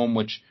game at home,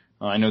 which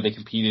I know they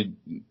competed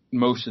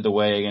most of the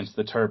way against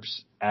the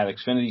Terps at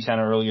Xfinity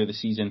Center earlier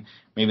this season.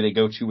 Maybe they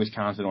go to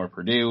Wisconsin or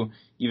Purdue,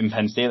 even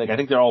Penn State. Like, I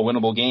think they're all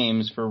winnable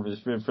games for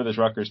this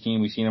Rutgers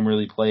team. We've seen them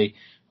really play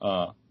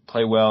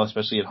well,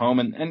 especially at home.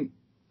 And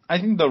I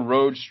think the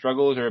road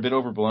struggles are a bit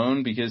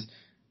overblown because,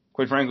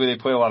 quite frankly, they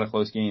play a lot of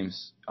close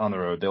games on the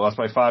road. They lost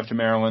by 5 to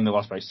Maryland. They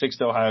lost by 6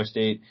 to Ohio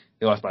State.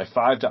 They lost by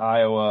 5 to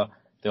Iowa.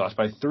 They lost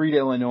by 3 to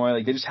Illinois.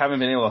 Like, they just haven't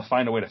been able to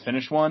find a way to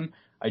finish one.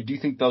 I do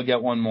think they'll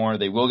get one more.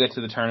 They will get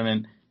to the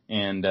tournament,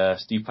 and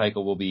Steve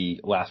Pikiell will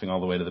be laughing all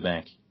the way to the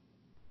bank.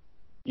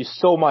 You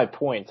stole my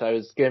point. I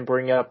was going to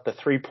bring up the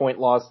 3-point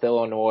loss to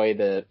Illinois,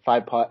 the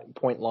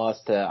 5-point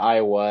loss to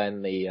Iowa,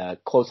 and the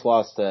close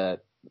loss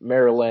to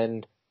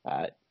Maryland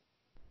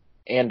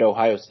and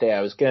Ohio State.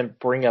 I was going to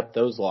bring up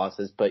those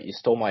losses, but you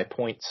stole my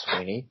point,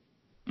 Sweeney.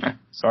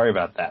 Sorry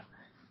about that.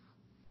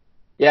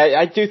 Yeah,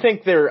 I do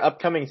think their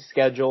upcoming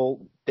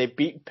schedule, they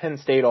beat Penn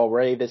State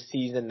already this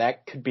season.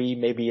 That could be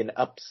maybe an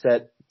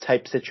upset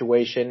type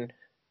situation.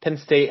 Penn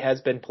State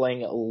has been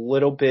playing a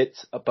little bit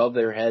above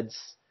their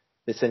heads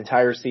this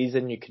entire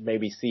season. You could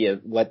maybe see a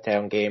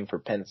letdown game for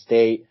Penn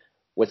State.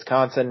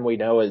 Wisconsin, we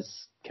know,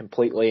 is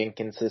completely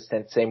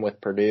inconsistent. Same with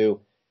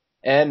Purdue.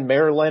 And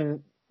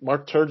Maryland,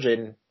 Mark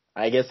Turgeon,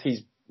 I guess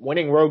he's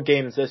winning road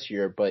games this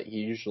year, but he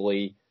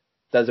usually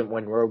doesn't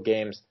win road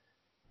games.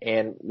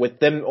 And with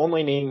them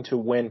only needing to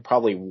win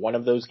probably one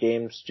of those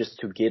games just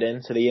to get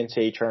into the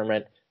NCAA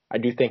tournament, I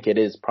do think it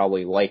is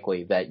probably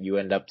likely that you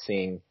end up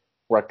seeing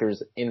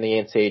Rutgers in the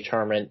NCAA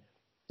tournament,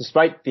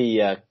 despite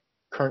the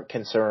current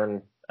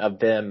concern of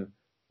them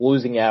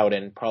losing out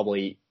and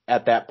probably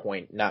at that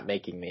point not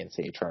making the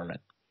NCAA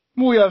tournament.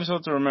 Well, we obviously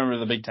have to remember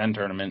the Big Ten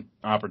tournament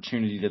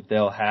opportunity that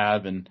they'll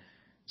have, and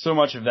so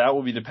much of that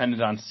will be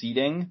dependent on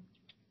seeding.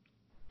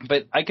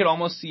 But I could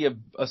almost see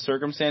a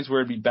circumstance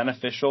where it'd be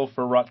beneficial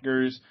for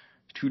Rutgers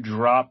to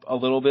drop a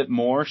little bit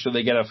more so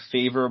they get a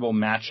favorable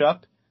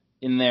matchup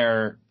in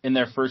their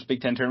first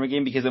Big Ten tournament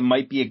game because it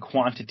might be a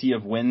quantity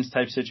of wins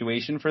type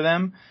situation for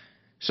them.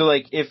 So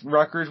like if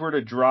Rutgers were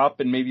to drop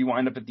and maybe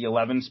wind up at the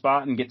 11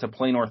 spot and get to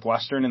play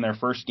Northwestern in their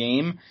first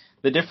game,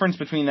 the difference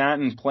between that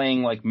and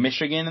playing like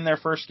Michigan in their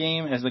first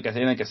game as like a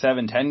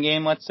 7-10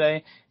 game, let's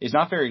say, is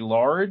not very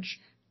large.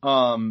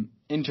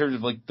 In terms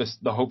of like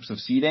the hopes of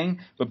seeding,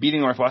 but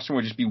beating Northwestern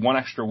would just be one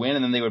extra win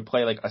and then they would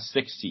play like a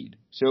 6 seed.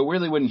 So it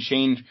really wouldn't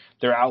change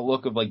their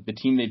outlook of like the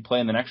team they'd play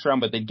in the next round,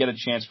 but they'd get a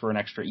chance for an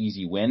extra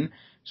easy win.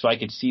 So I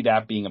could see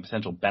that being a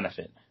potential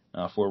benefit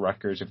for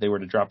Rutgers if they were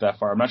to drop that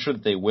far. I'm not sure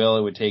that they will.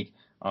 It would take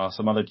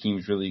some other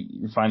teams really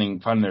finding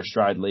their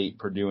stride late.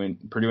 Purdue and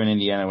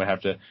Indiana would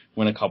have to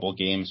win a couple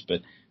games,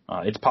 but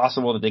it's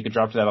possible that they could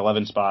drop to that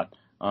 11 spot,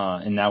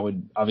 and that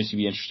would obviously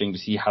be interesting to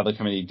see how the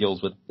committee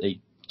deals with a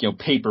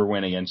paper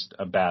win against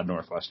a bad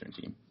Northwestern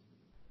team.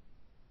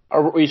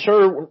 Are we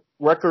sure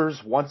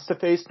Rutgers wants to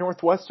face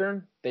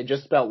Northwestern? They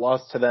just about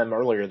lost to them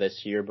earlier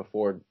this year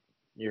before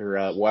your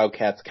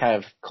Wildcats kind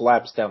of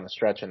collapsed down the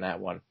stretch in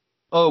that one.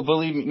 Oh,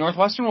 believe me,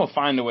 Northwestern will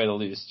find a way to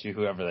lose to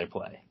whoever they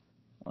play.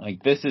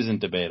 Like, this isn't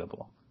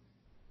debatable.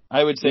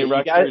 I would say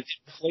Rutgers... You gotta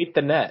inflate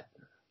the net.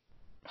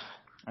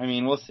 I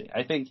mean, we'll see.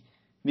 I think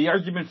the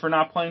argument for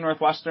not playing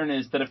Northwestern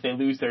is that if they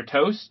lose their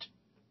toast,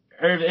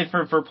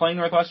 or for playing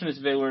Northwestern is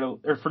if they were to,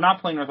 or for not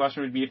playing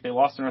Northwestern would be if they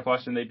lost to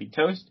Northwestern they'd be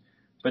toast.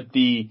 But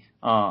the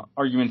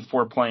argument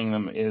for playing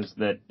them is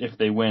that if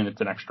they win,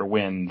 it's an extra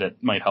win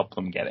that might help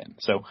them get in.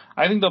 So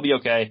I think they'll be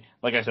okay.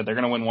 Like I said, they're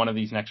going to win one of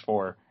these next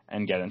 4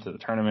 and get into the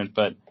tournament.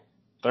 But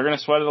they're going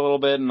to sweat it a little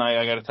bit. And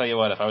I got to tell you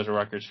what, if I was a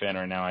Rutgers fan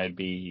right now, I'd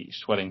be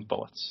sweating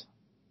bullets.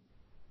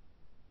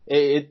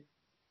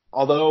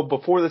 Although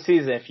before the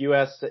season, if you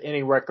asked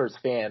any Rutgers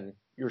fan,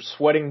 you're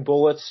sweating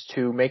bullets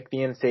to make the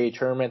NCAA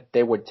tournament,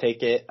 they would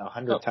take it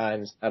 100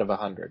 times out of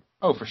 100.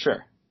 Oh, for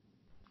sure.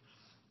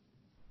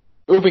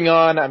 Moving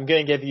on, I'm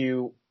going to give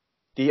you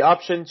the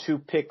option to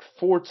pick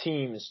 4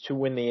 teams to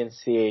win the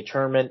NCAA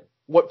tournament.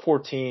 What 4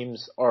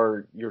 teams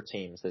are your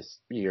teams this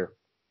year?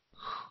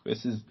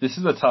 This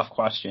is a tough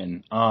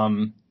question.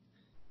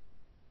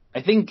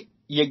 I think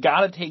you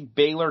got to take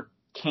Baylor,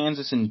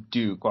 Kansas, and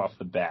Duke off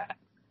the bat.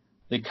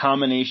 The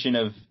combination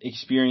of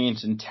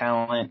experience and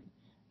talent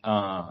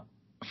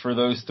for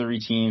those 3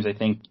 teams, I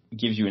think,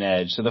 gives you an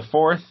edge. So the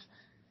 4th,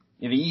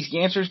 the easy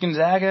answer is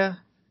Gonzaga.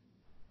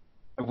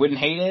 I wouldn't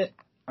hate it.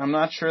 I'm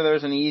not sure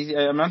there's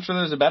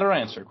a better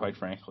answer, quite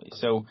frankly.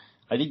 So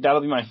I think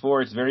that'll be my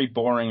 4. It's very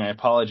boring. I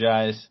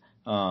apologize.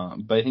 But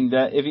I think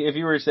that if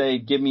you were to say,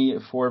 give me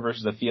 4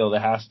 versus the field,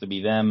 it has to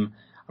be them.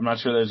 I'm not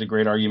sure there's a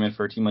great argument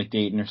for a team like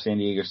Dayton or San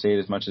Diego State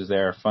as much as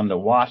they're fun to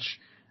watch.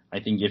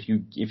 I think if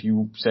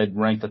you said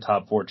rank the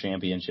top 4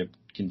 championship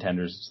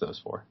contenders, it's those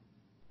 4.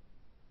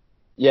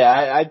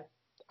 Yeah,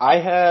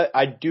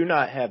 I do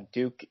not have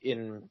Duke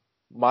in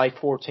my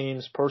 4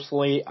 teams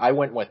personally. I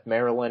went with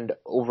Maryland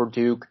over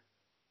Duke.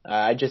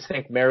 I just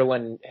think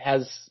Maryland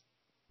has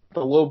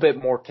a little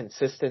bit more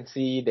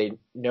consistency. They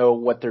know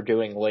what they're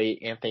doing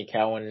late. Anthony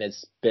Cowan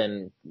has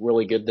been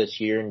really good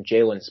this year, and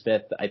Jalen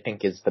Smith, I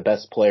think, is the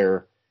best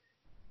player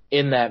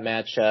in that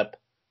matchup.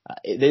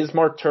 It is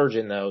Mark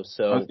Turgeon, though,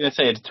 so... I was going to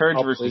say, it's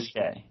Turge versus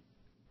K.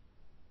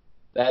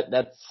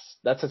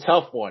 That's a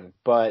tough one,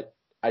 but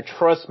I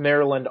trust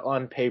Maryland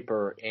on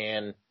paper,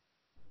 and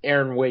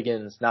Aaron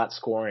Wiggins not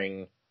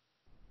scoring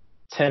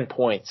 10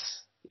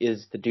 points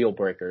is the deal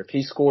breaker. If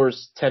he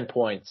scores 10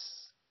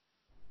 points,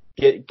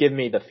 give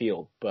me the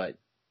field. But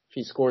if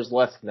he scores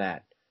less than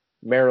that,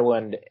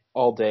 Maryland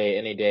all day,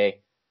 any day.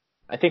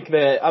 I think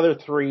the other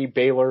 3,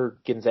 Baylor,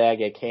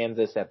 Gonzaga,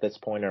 Kansas, at this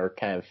point are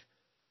kind of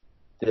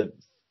the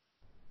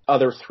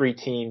other 3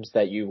 teams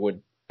that you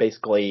would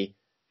basically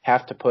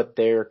have to put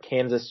there.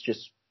 Kansas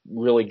just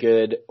really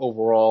good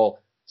overall,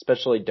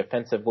 especially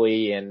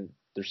defensively, and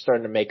they're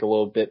starting to make a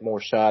little bit more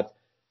shots.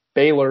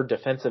 Baylor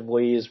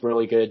defensively is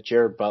really good.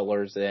 Jared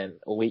Butler's an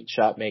elite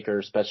shot maker,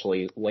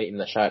 especially late in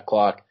the shot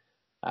clock.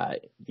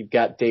 You've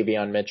got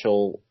Davion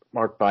Mitchell,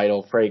 Mark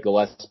Beidel, Freddie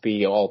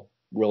Gillespie, all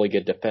really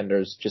good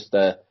defenders. Just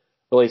a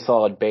really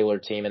solid Baylor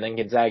team. And then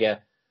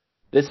Gonzaga,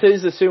 this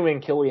is assuming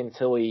Killian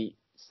Tilly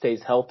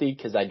stays healthy,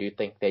 because I do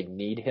think they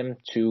need him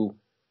to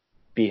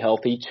be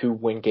healthy to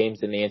win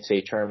games in the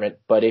NCAA tournament.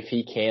 But if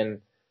he can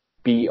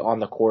be on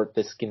the court,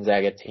 this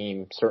Gonzaga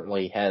team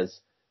certainly has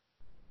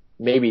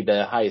maybe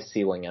the highest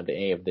ceiling of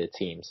any of the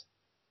teams.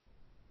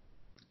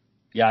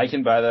 Yeah, I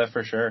can buy that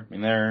for sure. I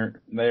mean,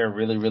 they are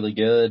really, really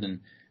good,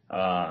 and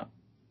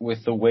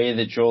with the way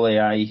that Joel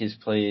Ayayi has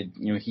played,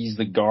 he's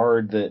the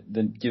guard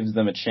that gives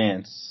them a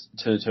chance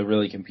to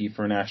really compete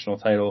for a national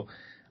title.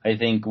 I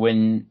think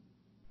when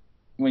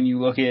you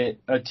look at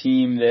a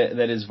team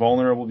that is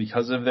vulnerable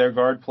because of their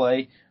guard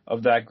play,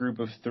 of that group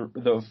of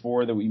the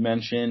 4 that we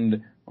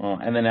mentioned,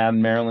 and then add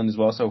Maryland as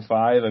well, so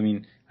 5. I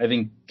mean, I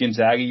think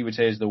Gonzaga, you would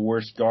say, is the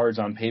worst guards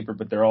on paper,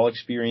 but they're all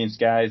experienced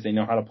guys. They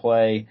know how to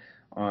play.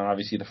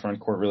 Obviously, the front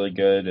court really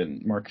good,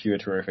 and Mark Few, a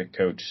terrific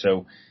coach.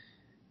 So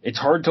it's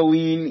hard to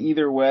lean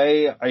either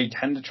way. I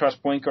tend to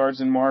trust point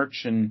guards in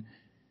March, and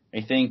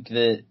I think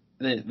that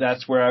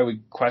that's where I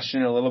would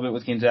question it a little bit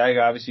with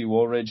Gonzaga. Obviously,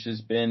 Woolridge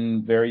has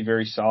been very,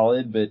 very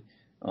solid, but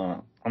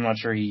I'm not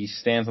sure he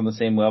stands on the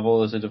same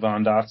level as a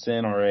Devon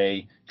Dotson or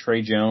a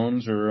Trey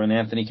Jones or an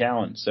Anthony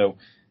Cowan. So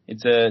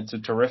it's a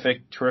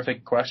terrific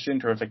question,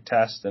 terrific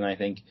test, and I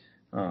think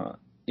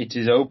it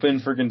is open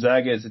for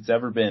Gonzaga as it's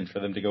ever been for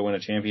them to go win a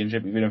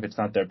championship, even if it's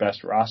not their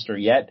best roster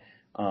yet.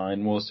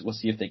 And we'll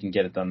see if they can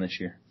get it done this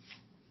year.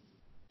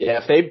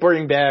 Yeah, if they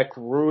bring back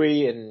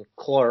Rui and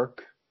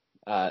Clark,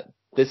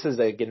 this is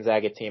a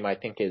Gonzaga team I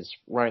think is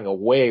running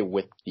away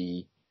with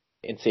the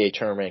NCAA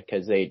tournament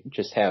because they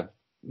just have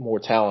more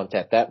talent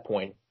at that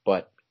point.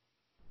 But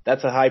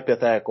that's a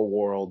hypothetical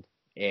world,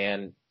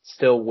 and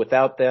still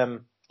without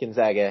them,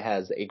 Gonzaga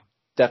has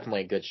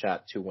definitely a good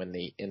shot to win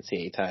the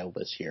NCAA title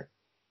this year.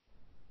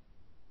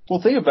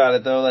 Well, think about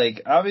it though.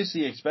 Like,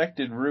 obviously,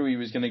 expected Rui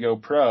was going to go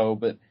pro,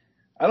 but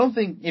I don't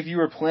think if you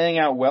were playing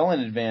out well in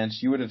advance,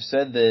 you would have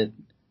said that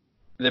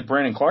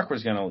Brandon Clark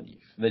was going to leave.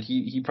 That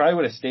he probably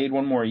would have stayed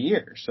one more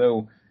year.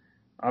 So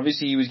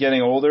obviously he was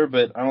getting older,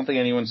 but I don't think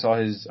anyone saw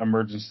his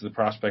emergence to the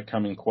prospect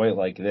coming quite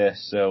like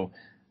this. So,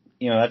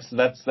 that's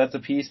a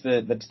piece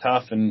that's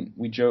tough, and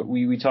we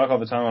talk all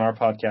the time on our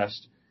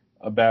podcast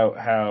about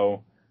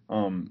how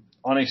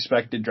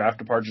unexpected draft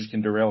departures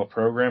can derail a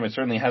program. It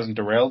certainly hasn't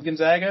derailed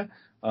Gonzaga,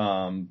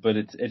 but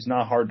it's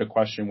not hard to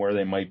question where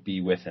they might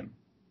be with him.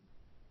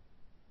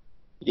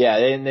 Yeah,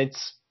 and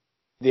it's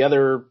the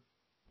other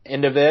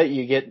end of it.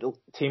 You get a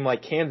team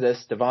like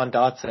Kansas. Devon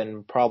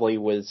Dotson probably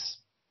was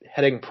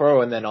heading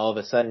pro and then all of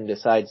a sudden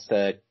decides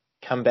to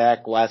come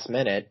back last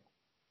minute.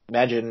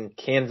 Imagine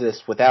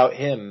Kansas without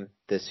him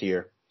this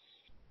year.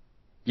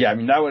 Yeah, I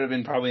mean, that would have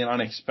been probably an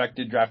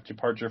unexpected draft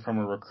departure from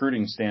a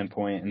recruiting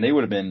standpoint, and they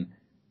would have been,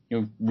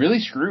 really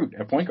screwed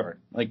at point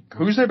guard. Like,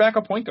 who's their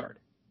backup point guard?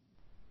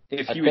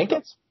 I think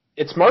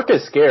it's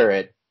Marcus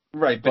Garrett.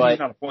 Right, but he's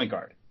not a point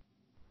guard.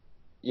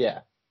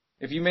 Yeah.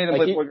 If you made him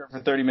play point guard for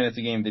 30 minutes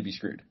a game, they'd be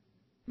screwed.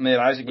 And they had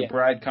Isaac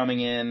McBride coming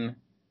in.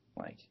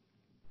 Like,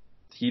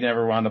 he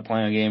never wound up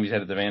playing a game. He's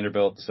headed to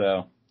Vanderbilt.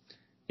 So,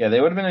 yeah,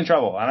 they would have been in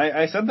trouble. And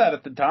I said that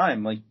at the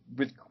time. Like,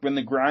 when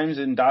the Grimes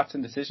and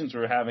Dotson decisions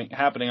were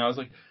happening, I was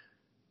like,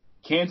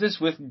 Kansas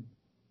with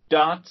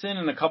Dotson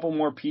and a couple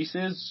more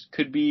pieces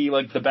could be,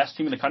 like, the best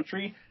team in the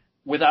country.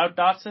 Without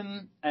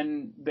Dotson,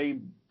 and they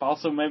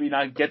also maybe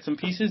not get some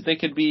pieces, they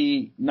could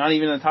be not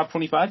even a top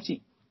 25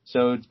 team.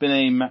 So it's been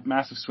a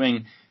massive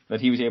swing that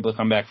he was able to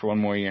come back for one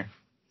more year.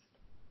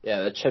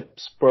 Yeah, the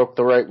chips broke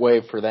the right way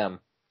for them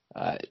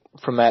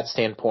from that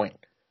standpoint.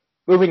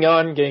 Moving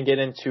on, going to get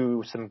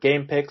into some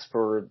game picks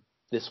for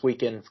this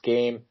weekend's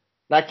game.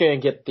 Not going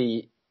to get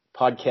the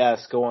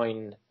podcast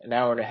going an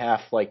hour and a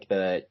half like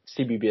the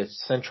CBS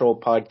Central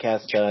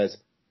podcast does,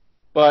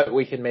 but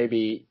we can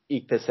maybe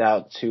eke this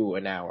out to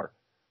an hour.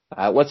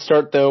 Let's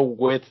start, though,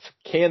 with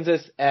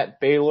Kansas at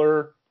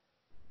Baylor.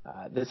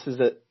 This is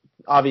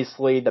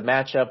obviously the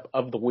matchup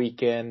of the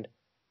weekend.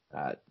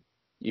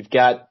 You've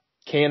got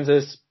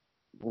Kansas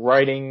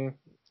riding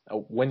a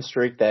win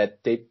streak that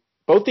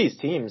both these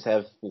teams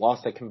have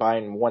lost a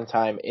combined one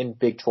time in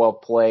Big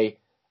 12 play.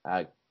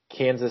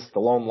 Kansas, the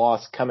lone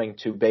loss coming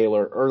to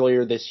Baylor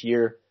earlier this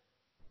year.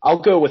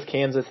 I'll go with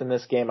Kansas in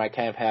this game. I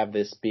kind of have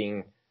this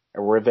being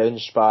a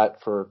revenge spot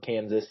for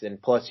Kansas,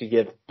 and plus you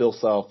give Bill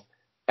Self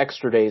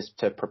extra days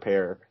to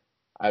prepare.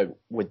 I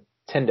would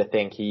tend to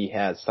think he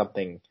has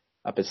something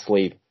up his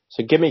sleeve.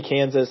 So give me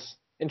Kansas.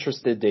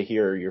 Interested to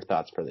hear your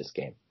thoughts for this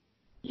game.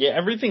 Yeah,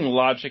 everything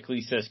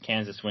logically says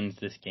Kansas wins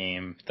this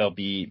game. They'll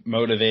be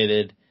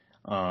motivated.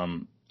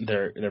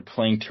 They're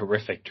playing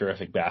terrific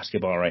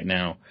basketball right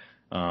now.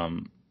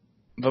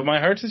 But my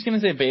heart's just going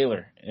to say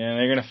Baylor, and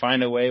they're going to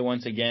find a way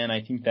once again.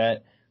 I think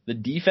that the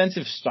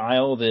defensive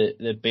style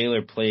that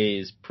Baylor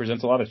plays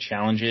presents a lot of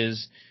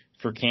challenges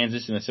for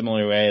Kansas in a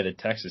similar way that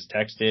Texas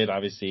Tech did.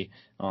 Obviously,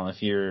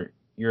 if you're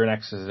an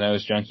X's and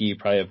O's junkie, you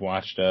probably have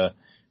watched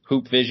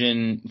Hoop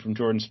Vision from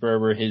Jordan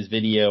Sperber, his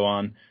video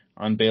on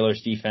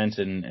Baylor's defense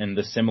and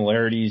the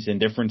similarities and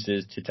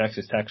differences to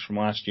Texas Tech from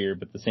last year,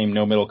 but the same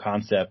no-middle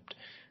concept.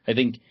 I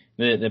think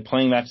that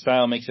playing that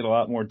style makes it a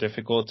lot more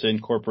difficult to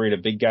incorporate a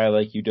big guy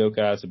like Udoka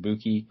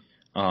Azubuike.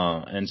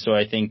 And so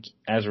I think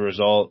as a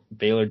result,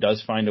 Baylor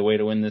does find a way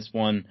to win this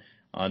one.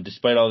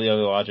 Despite all the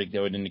other logic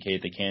that would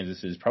indicate that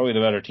Kansas is probably the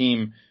better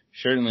team,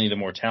 certainly the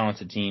more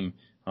talented team,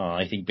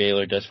 I think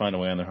Baylor does find a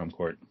way on their home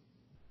court.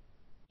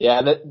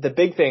 Yeah, the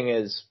big thing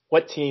is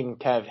what team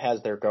kind of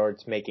has their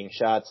guards making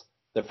shots.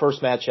 The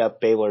first matchup,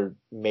 Baylor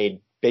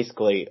made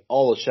basically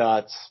all the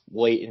shots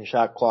late in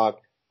shot clock,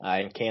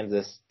 and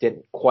Kansas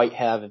didn't quite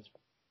have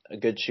a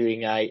good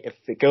shooting night. If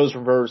it goes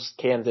reverse,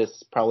 Kansas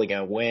is probably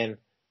going to win.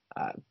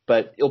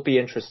 But it'll be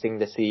interesting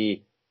to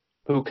see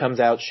who comes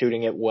out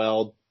shooting it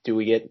well. Do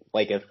we get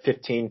like a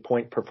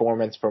 15-point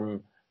performance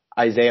from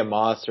Isaiah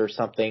Moss or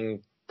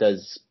something?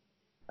 Does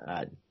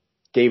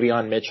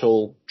Davion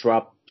Mitchell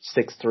drop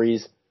 6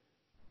 threes?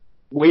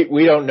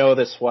 We don't know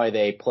this why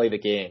they play the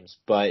games,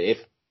 but if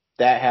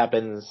that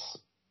happens,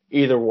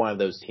 either one of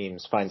those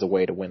teams finds a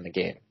way to win the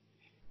game.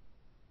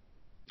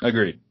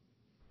 Agreed.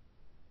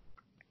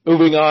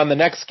 Moving on, the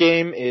next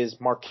game is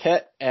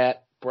Marquette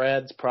at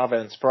Brad's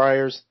Providence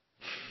Friars.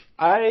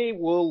 I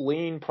will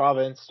lean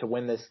Providence to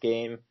win this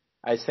game.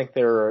 I think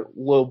they're a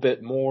little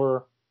bit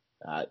more,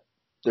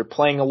 they're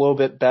playing a little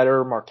bit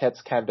better.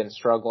 Marquette's kind of been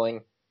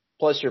struggling.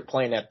 Plus you're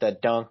playing at the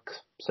Dunk,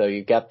 so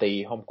you got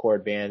the home court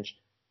advantage.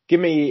 Give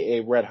me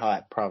a red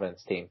hot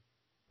Providence team.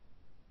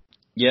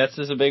 Yeah, this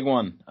is a big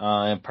one.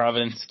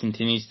 Providence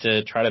continues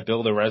to try to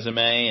build a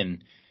resume,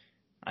 and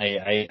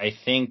I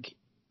think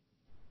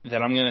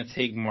that I'm going to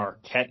take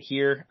Marquette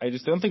here. I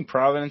just don't think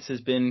Providence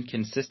has been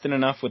consistent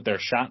enough with their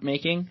shot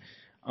making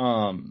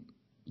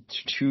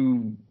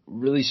to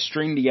really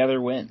string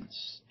together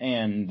wins.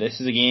 And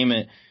this is a game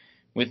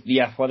with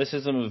the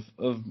athleticism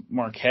of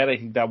Marquette. I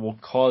think that will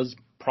cause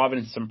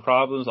Providence some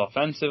problems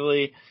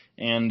offensively,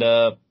 and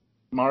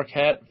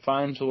Marquette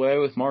finds a way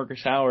with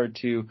Marcus Howard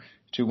to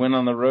win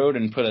on the road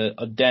and put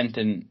a dent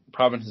in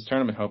Providence's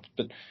tournament hopes.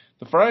 But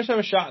the Friars have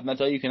a shot, and that's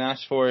all you can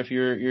ask for if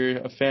you're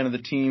a fan of the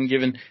team,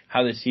 given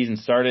how this season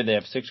started. They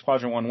have 6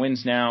 Quadrant 1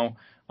 wins now,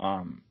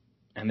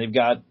 and they've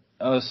got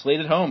a slate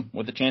at home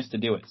with a chance to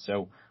do it.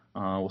 So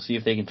we'll see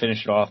if they can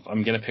finish it off.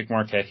 I'm going to pick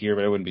Marquette here,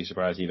 but I wouldn't be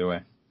surprised either way.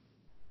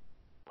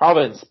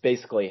 Providence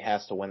basically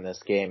has to win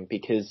this game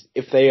because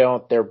if they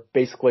don't, they're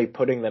basically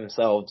putting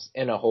themselves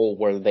in a hole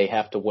where they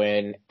have to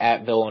win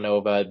at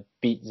Villanova,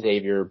 beat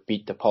Xavier,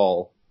 beat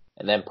DePaul,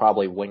 and then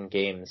probably win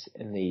games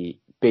in the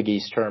Big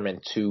East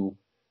tournament to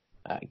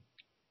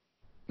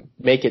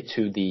make it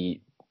to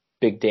the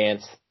big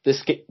dance.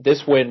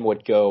 This win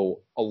would go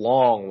a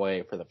long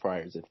way for the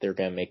Friars if they're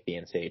going to make the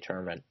NCAA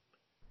tournament.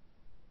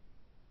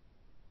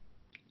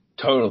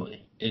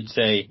 Totally. It's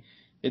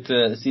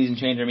a season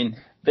changer. I mean,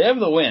 they have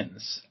the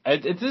wins.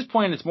 At this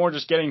point, it's more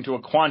just getting to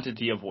a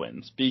quantity of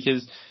wins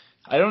because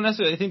I don't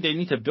necessarily think they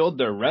need to build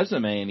their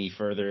resume any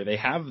further. They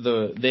have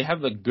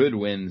the good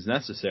wins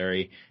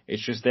necessary.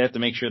 It's just they have to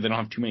make sure they don't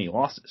have too many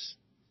losses.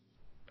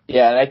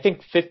 Yeah, and I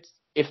think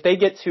if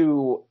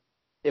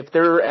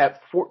they're at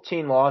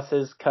 14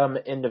 losses come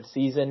end of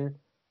season,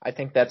 I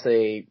think that's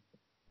a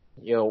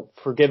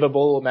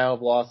forgivable amount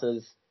of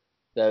losses.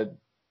 And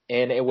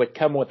it would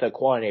come with a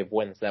quantity of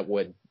wins that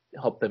would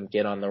help them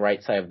get on the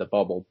right side of the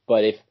bubble.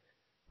 But if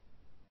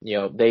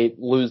they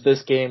lose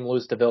this game,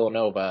 lose to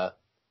Villanova,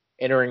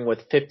 entering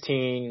with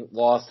 15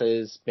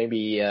 losses,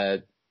 maybe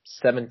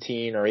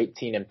 17 or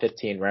 18 and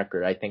 15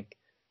 record, I think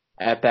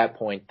at that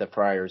point the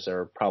Friars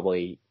are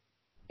probably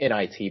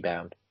NIT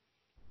bound.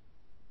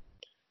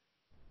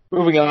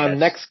 Moving on,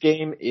 next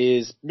game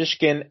is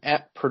Michigan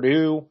at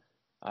Purdue.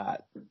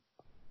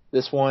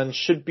 This one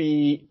should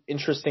be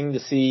interesting to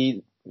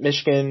see.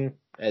 Michigan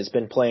has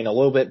been playing a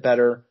little bit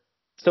better.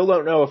 Still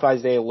don't know if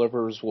Isaiah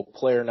Livers will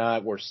play or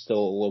not. We're still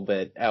a little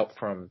bit out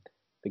from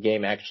the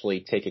game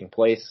actually taking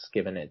place,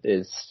 given it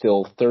is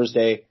still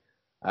Thursday.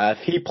 If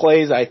he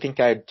plays, I think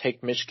I'd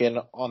take Michigan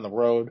on the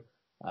road,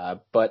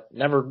 but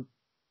never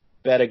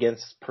bet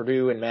against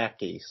Purdue and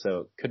Mackey, so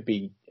it could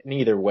be an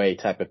either way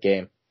type of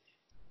game.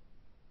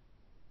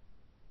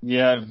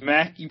 Yeah, if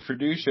Mackey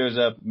Purdue shows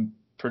up,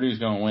 Purdue's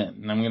going to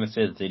win, and I'm going to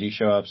say that they do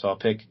show up. So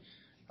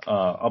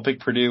I'll pick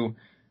Purdue.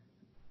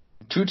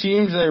 Two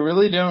teams that I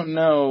really don't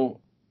know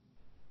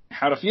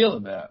how to feel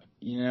about.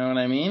 You know what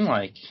I mean?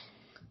 Like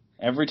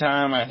every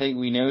time I think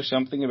we know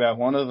something about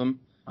one of them,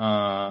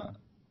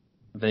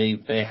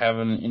 they have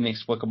an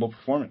inexplicable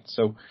performance.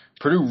 So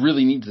Purdue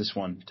really needs this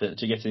one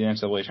to get to the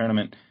NCAA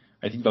tournament.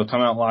 I think they'll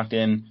come out locked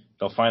in.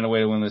 They'll find a way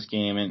to win this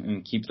game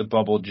and keep the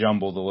bubble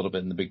jumbled a little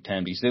bit in the Big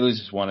Ten. Because if they lose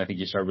this one, I think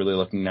you start really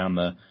looking down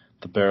the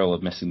barrel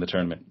of missing the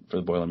tournament for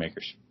the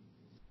Boilermakers.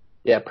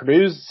 Yeah,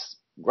 Purdue's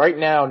right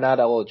now not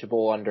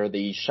eligible under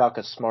the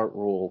Shaka Smart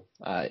rule.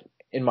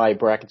 In my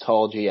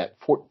bracketology at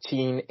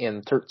 14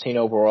 and 13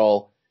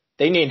 overall,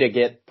 they need to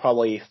get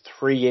probably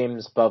 3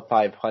 games above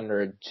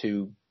 500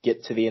 to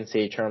get to the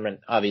NCAA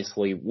tournament.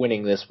 Obviously,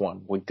 winning this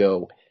one would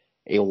go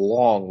a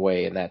long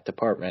way in that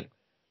department.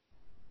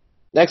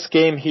 Next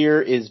game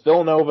here is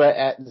Villanova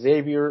at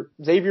Xavier.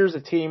 Xavier's a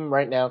team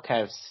right now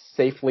kind of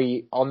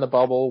safely on the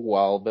bubble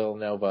while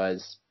Villanova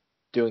is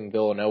doing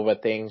Villanova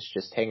things,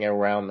 just hanging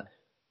around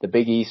the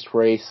Big East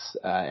race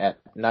at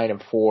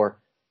 9-4.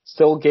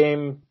 Still a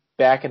game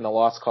back in the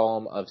loss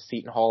column of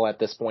Seton Hall at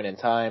this point in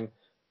time,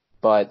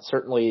 but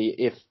certainly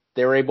if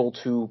they're able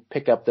to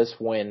pick up this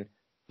win,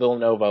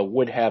 Villanova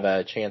would have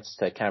a chance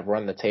to kind of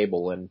run the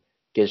table and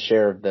get a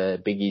share of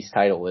the Big East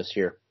title this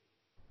year.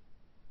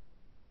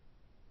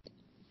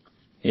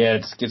 Yeah,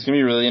 it's going to be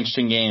a really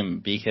interesting game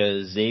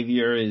because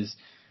Xavier is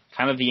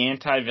kind of the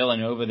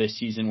anti-Villanova this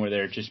season where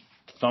they're just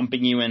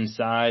thumping you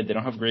inside. They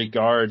don't have great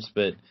guards,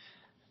 but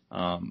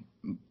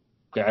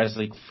guys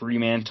like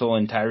Fremantle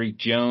and Tyreek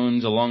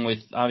Jones, along with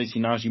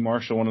obviously Najee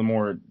Marshall, one of the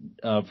more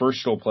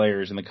versatile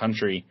players in the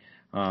country,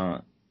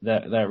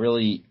 that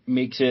really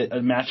makes it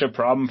a matchup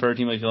problem for a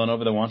team like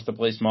Villanova that wants to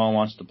play small,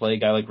 wants to play a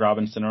guy like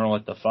Robinson Earl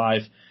at the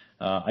 5.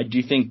 I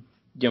do think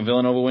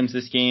Villanova wins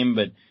this game,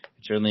 but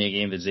it's certainly a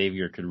game that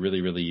Xavier could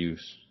really, really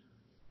use.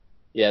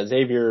 Yeah,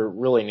 Xavier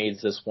really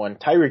needs this one.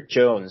 Tyreek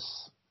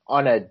Jones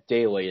on a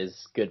daily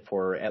is good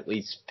for at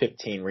least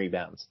 15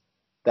 rebounds.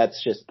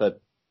 that's just the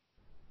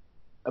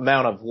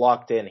amount of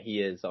locked in he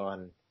is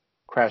on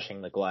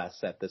crashing the glass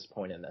at this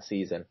point in the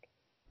season.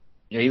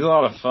 Yeah, he's a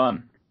lot of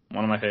fun.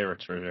 One of my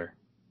favorites for sure.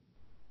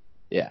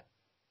 Yeah.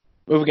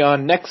 Moving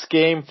on, next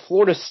game,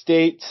 Florida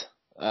State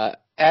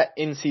at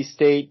NC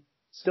State.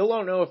 Still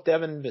don't know if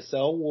Devin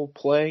Vassell will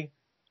play.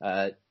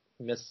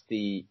 Missed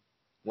the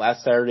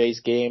last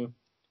Saturday's game.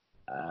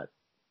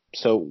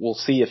 So we'll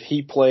see if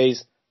he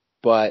plays.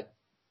 But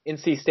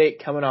NC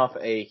State coming off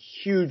a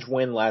huge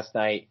win last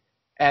night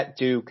at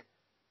Duke.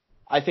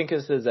 I think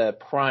this is a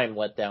prime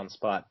letdown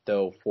spot,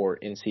 though, for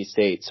NC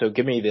State. So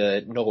give me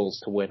the Noles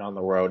to win on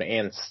the road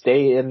and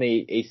stay in the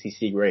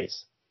ACC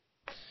race.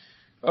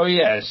 Oh,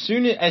 yeah. As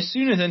soon as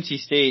NC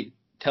State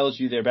tells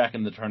you they're back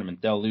in the tournament,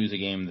 they'll lose a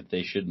game that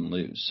they shouldn't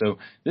lose. So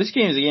this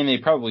game is a game they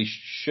probably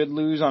should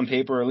lose on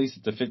paper, or at least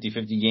it's a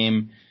 50-50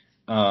 game.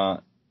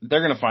 They're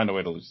going to find a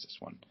way to lose this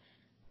one.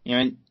 You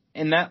know,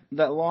 and that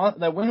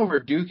win over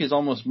Duke is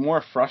almost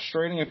more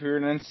frustrating if you're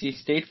an NC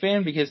State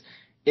fan, because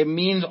it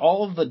means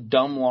all of the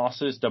dumb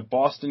losses to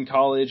Boston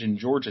College and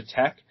Georgia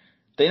Tech,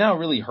 they now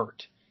really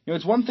hurt. You know,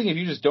 it's one thing if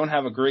you just don't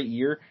have a great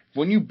year.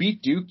 When you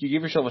beat Duke, you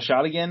give yourself a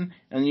shot again,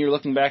 and then you're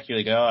looking back, you're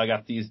like, oh, I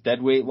got these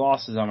deadweight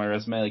losses on my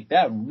resume. Like,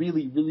 that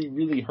really, really,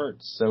 really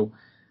hurts. So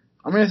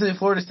I'm going to say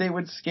Florida State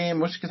wins this game,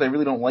 mostly because I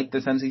really don't like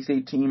this NC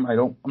State team.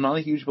 I'm not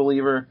a huge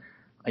believer.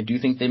 I do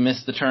think they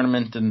missed the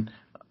tournament, and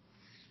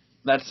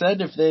that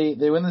said, if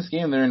they win this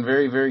game, they're in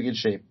very, very good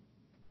shape.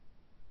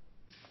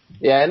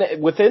 Yeah,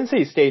 and with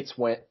NC State's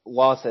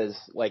losses,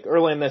 like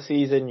early in the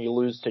season, you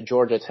lose to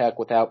Georgia Tech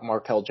without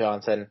Markel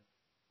Johnson.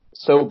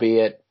 So be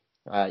it.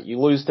 You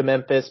lose to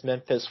Memphis.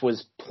 Memphis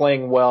was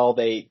playing well.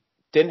 They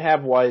didn't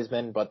have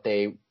Wiseman, but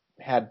they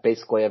had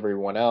basically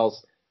everyone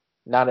else.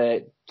 Not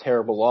a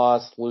terrible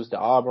loss. Lose to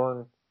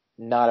Auburn.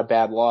 Not a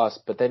bad loss.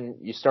 But then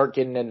you start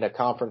getting into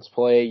conference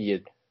play. You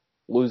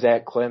lose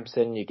at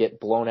Clemson. You get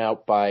blown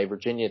out by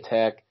Virginia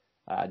Tech,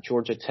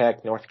 Georgia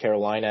Tech, North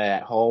Carolina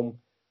at home.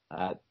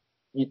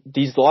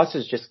 These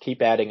losses just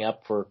keep adding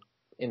up for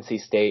NC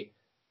State.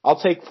 I'll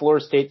take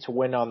Florida State to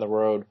win on the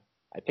road.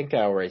 I think I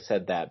already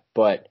said that,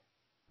 but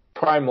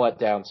prime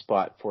letdown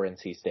spot for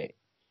NC State.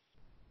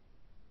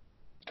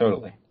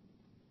 Totally.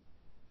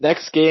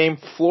 Next game,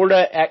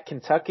 Florida at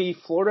Kentucky.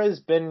 Florida has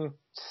been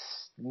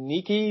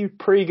sneaky,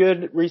 pretty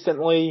good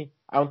recently.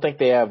 I don't think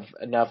they have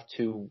enough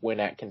to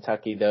win at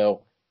Kentucky,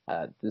 though.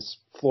 This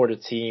Florida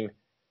team,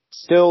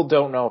 still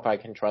don't know if I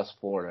can trust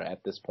Florida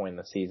at this point in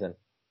the season.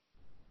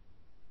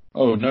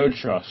 Oh, no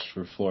trust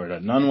for Florida.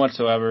 None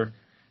whatsoever.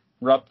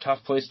 Rupp,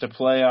 tough place to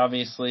play,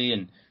 obviously.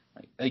 And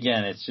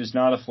again, it's just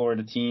not a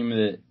Florida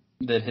team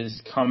that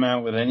has come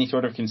out with any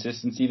sort of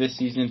consistency this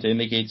season to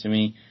indicate to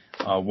me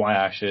why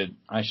I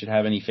should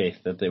have any faith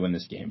that they win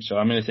this game. So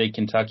I'm going to say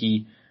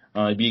Kentucky.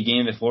 It'd be a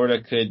game that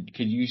Florida could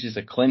use as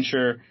a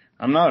clincher.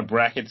 I'm not a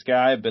brackets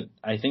guy, but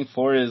I think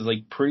Florida is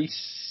like pretty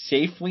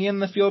safely in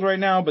the field right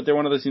now, but they're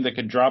one of those teams that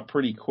could drop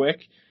pretty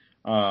quick.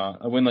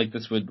 A win like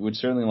this would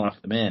certainly lock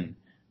them in.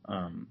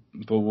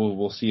 But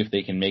we'll see if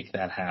they can make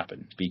that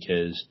happen,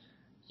 because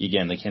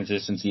again, the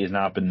consistency has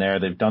not been there.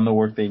 They've done the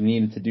work they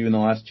needed to do in the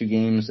last two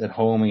games at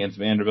home against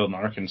Vanderbilt and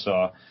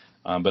Arkansas.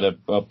 But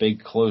a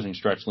big closing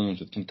stretch looms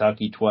with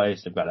Kentucky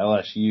twice. They've got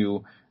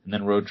LSU and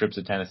then road trips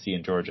to Tennessee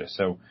and Georgia.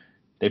 So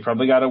they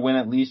probably got to win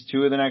at least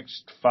 2 of the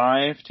next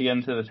 5 to get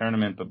into the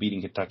tournament, but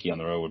beating Kentucky on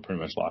the road would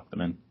pretty much lock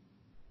them in.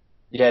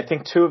 Yeah, I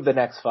think 2 of the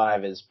next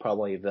 5 is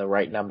probably the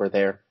right number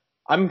there.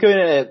 I'm going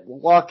to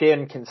lock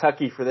in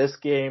Kentucky for this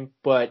game,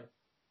 but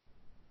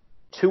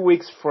 2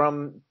 weeks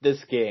from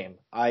this game,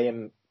 I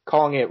am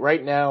calling it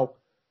right now.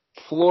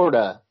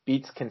 Florida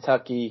beats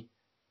Kentucky.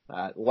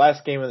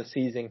 Last game of the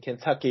season,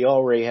 Kentucky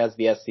already has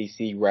the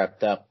SEC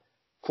wrapped up.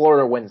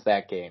 Florida wins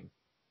that game.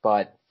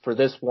 But for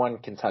this one,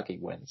 Kentucky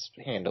wins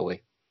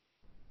handily.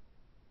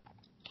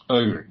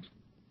 Agreed.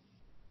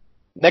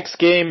 Next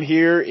game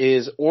here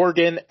is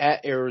Oregon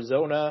at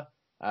Arizona.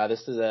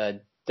 This is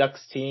a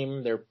Ducks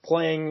team. They're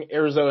playing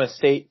Arizona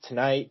State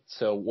tonight,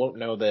 so won't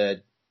know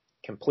the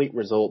complete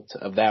result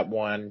of that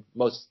one.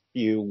 Most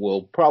of you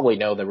will probably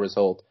know the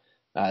result.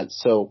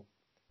 So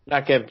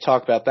not going to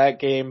talk about that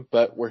game,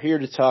 but we're here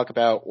to talk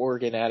about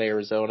Oregon at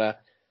Arizona.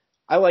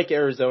 I like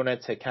Arizona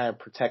to kind of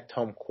protect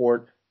home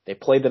court. They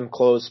played them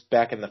close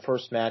back in the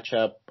first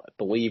matchup, I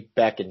believe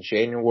back in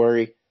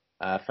January,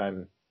 if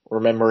I'm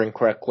remembering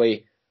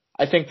correctly.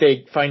 I think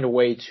they find a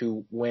way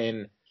to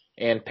win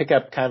and pick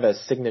up kind of a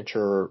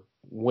signature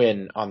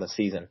win on the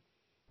season.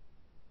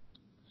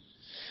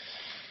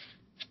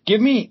 Give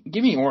me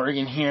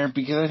Oregon here,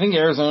 because I think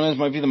Arizona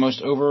might be the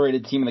most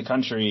overrated team in the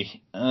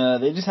country.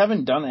 They just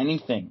haven't done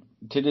anything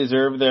to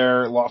deserve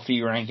their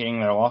lofty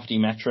ranking, their lofty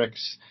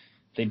metrics.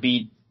 They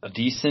beat a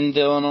decent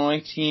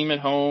Illinois team at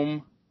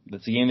home.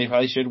 That's a game they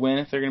probably should win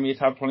if they're going to be a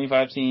top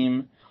 25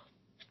 team.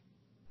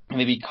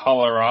 They beat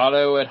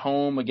Colorado at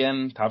home.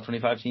 Again, top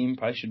 25 team,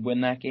 probably should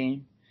win that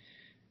game.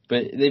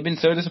 But they've been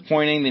so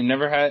disappointing. They've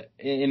never had,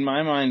 in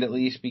my mind at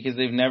least, because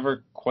they've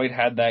never quite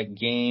had that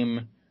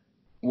game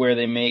where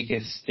they make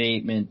a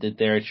statement that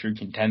they're a true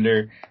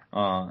contender.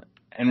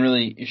 and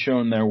really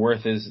shown their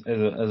worth as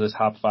a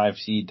top 5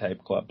 seed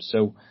type club.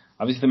 So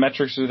obviously the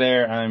metrics are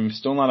there. I'm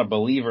still not a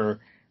believer,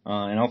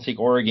 and I'll take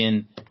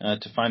Oregon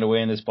to find a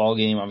way in this ball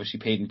game. Obviously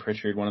Peyton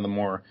Pritchard, one of the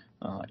more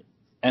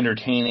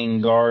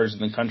entertaining guards in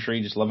the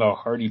country. Just love how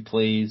hard he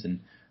plays,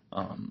 and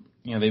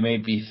they may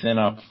be thin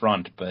up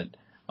front, but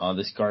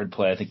this guard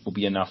play I think will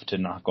be enough to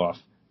knock off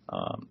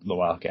the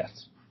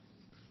Wildcats.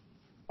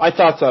 My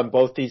thoughts on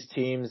both these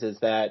teams is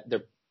that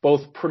they're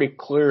both pretty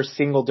clear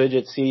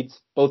single-digit seeds.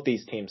 Both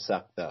these teams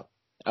suck, though.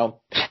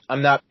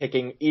 I'm not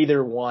picking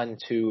either one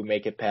to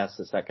make it past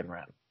the second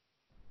round.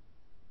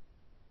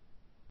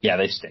 Yeah,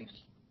 they stink.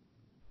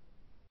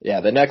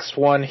 Yeah, the next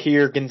one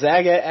here,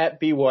 Gonzaga at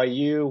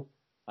BYU.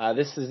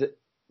 This is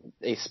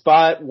a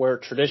spot where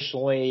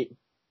traditionally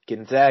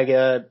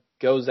Gonzaga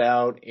goes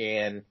out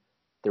and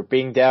they're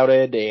being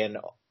doubted and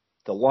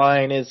the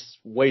line is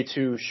way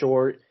too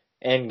short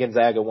and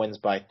Gonzaga wins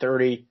by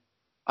 30.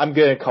 I'm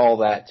going to call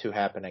that to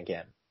happen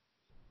again.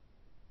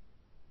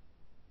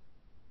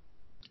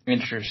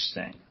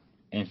 Interesting.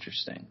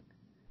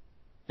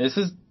 This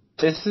is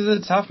a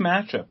tough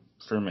matchup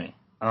for me.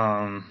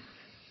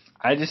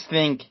 I just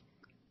think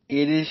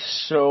it is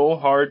so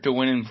hard to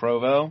win in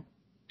Provo.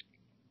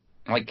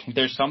 Like,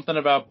 there's something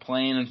about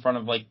playing in front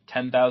of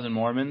 10,000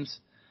 Mormons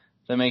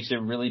that makes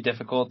it really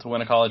difficult to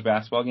win a college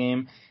basketball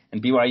game.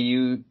 And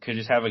BYU could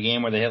just have a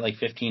game where they hit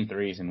 15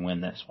 threes and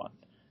win this one.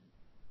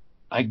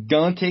 I'm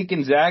gonna take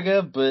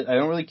Gonzaga, but I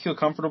don't really feel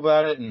comfortable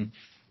about it. And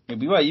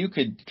BYU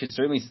could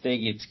certainly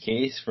stake its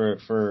case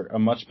for a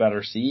much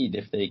better seed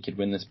if they could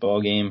win this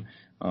ball game.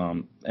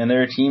 And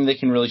they're a team that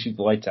can really shoot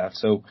the lights out.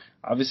 So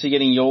obviously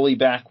getting Yoli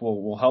back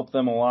will help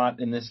them a lot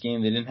in this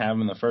game. They didn't have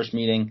him in the first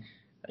meeting.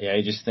 Yeah,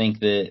 I just think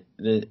that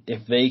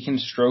if they can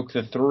stroke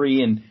the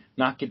three and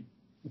not get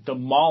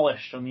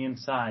demolished on the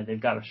inside, they've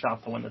got a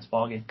shot to win this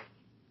ball game.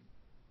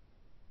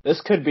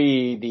 This could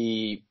be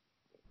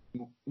the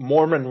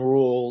Mormon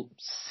rule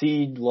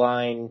seed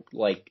line,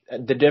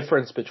 the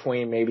difference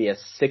between maybe a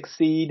 6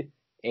 seed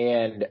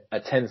and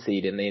a 10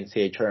 seed in the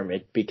NCAA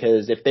tournament,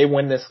 because if they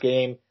win this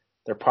game,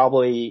 they're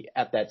probably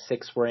at that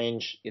 6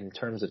 range in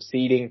terms of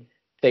seeding.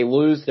 If they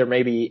lose, they're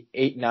maybe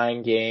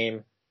 8-9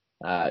 game,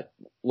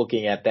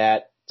 looking at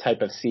that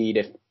type of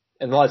seed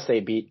unless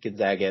they beat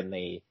Gonzaga in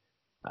the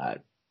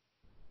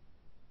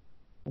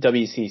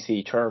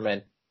WCC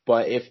tournament.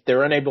 But if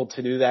they're unable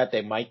to do that,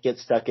 they might get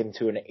stuck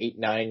into an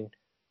 8-9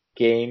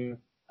 game,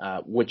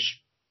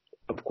 which,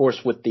 of course,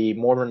 with the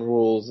Mormon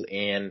rules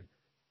and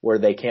where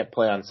they can't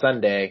play on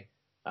Sunday,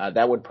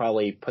 that would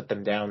probably put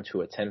them down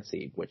to a 10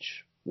 seed,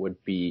 which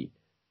would be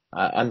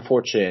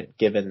unfortunate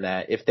given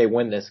that if they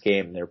win this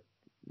game, they're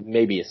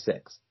maybe a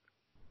 6.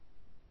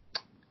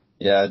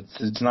 Yeah,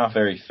 it's not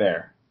very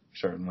fair,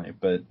 certainly,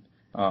 but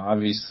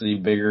obviously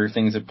bigger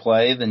things at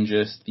play than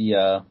just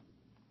the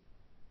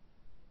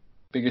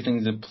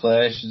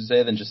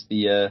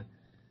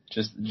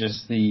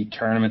just the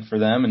tournament for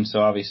them. And so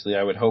obviously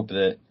I would hope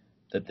that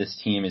this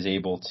team is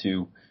able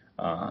to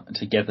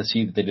get the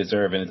seed that they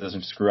deserve and it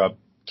doesn't screw up,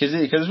 because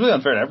it's really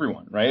unfair to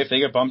everyone, right? If they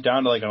get bumped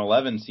down to an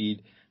 11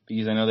 seed,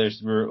 because I know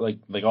there's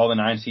all the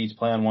 9 seeds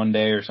play on one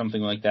day or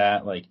something like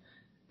that,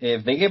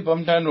 if they get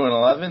bumped down to an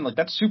 11,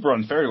 that's super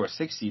unfair to a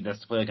 6 seed that's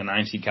to play a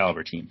 9 seed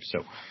caliber team.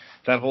 So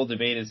that whole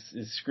debate is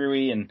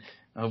screwy, and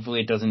hopefully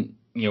it doesn't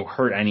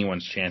hurt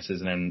anyone's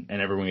chances, and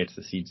everyone gets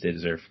the seeds they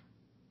deserve.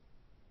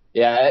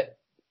 Yeah,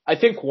 I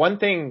think one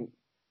thing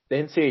the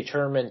NCAA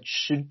tournament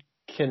should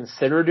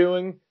consider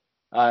doing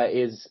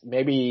is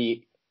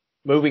maybe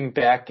moving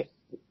back,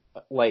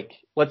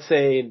 let's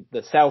say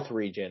the South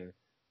region,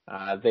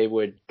 they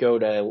would go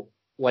to,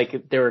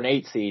 if they're an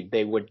 8 seed,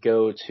 they would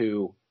go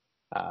to,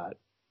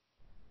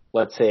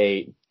 let's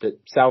say the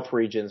South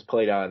region's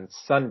played on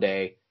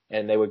Sunday,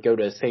 and they would go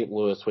to St.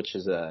 Louis, which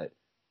is a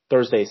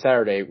Thursday,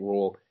 Saturday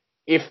rule.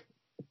 If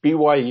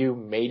BYU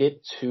made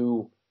it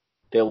to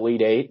the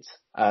Elite Eight,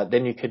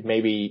 then you could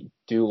maybe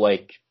do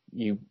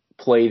you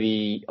play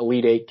the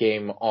Elite Eight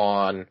game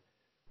on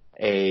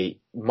a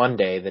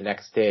Monday the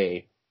next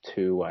day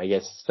to, I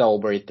guess,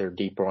 celebrate their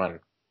deep run.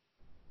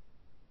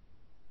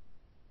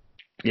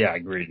 Yeah,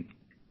 agreed.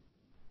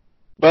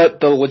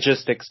 But the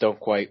logistics don't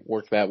quite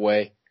work that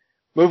way.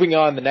 Moving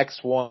on, the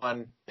next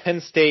one,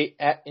 Penn State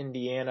at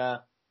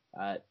Indiana.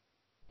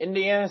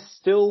 Indiana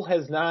still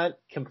has not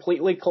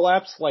completely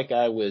collapsed like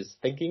I was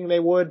thinking they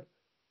would,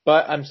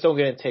 but I'm still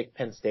going to take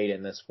Penn State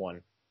in this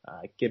one.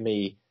 Give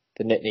me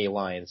the Nittany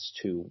Lions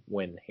to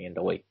win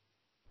handily.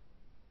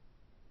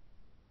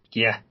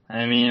 Yeah,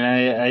 I mean,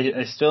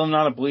 I still am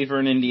not a believer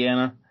in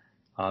Indiana.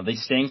 They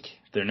stink.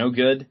 They're no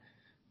good.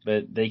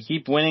 But they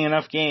keep winning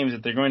enough games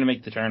that they're going to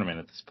make the tournament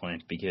at this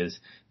point, because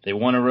they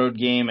won a road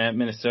game at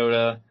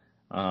Minnesota.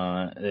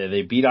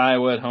 They beat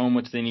Iowa at home,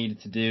 which they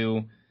needed to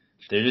do.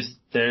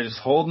 They're just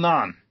holding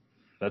on.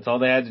 That's all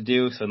they had to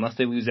do. So unless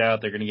they lose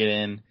out, they're going to get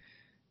in.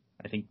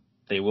 I think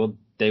they will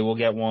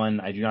get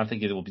one. I do not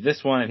think it will be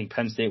this one. I think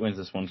Penn State wins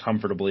this one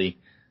comfortably.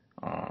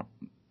 I'm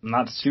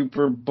not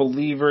super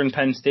believer in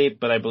Penn State,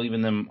 but I believe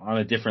in them on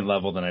a different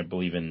level than I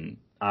believe in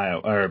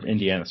Iowa or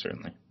Indiana,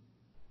 certainly.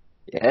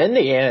 Yeah,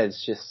 Indiana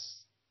is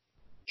just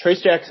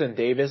Trace Jackson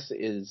Davis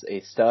is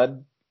a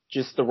stud.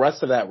 Just the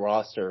rest of that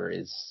roster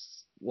is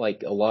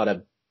like a lot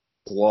of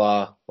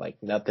blah, like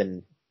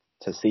nothing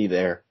to see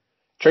there.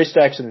 Trace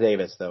Jackson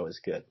Davis though is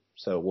good.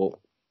 So we'll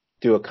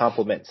do a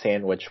compliment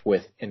sandwich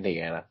with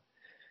Indiana.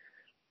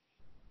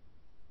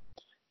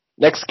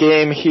 Next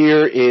game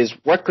here is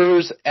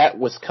Rutgers at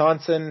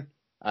Wisconsin.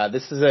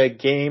 This is a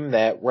game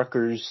that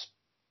Rutgers,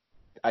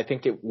 I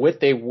think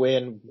with a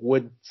win,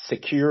 would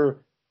secure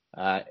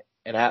an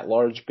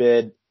at-large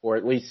bid, or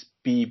at least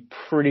be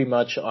pretty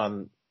much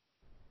on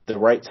the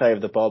right side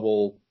of the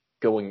bubble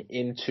going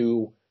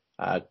into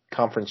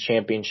conference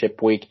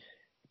championship week.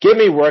 Give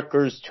me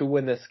Rutgers to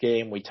win this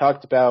game. We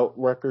talked about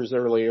Rutgers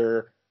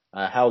earlier,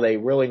 how they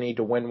really need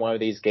to win one of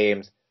these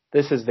games.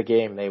 This is the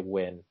game they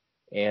win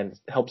and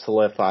help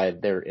solidify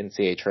their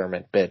NCAA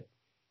tournament bid.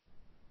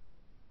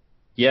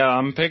 Yeah,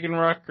 I'm picking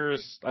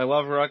Rutgers. I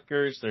love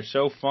Rutgers. They're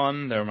so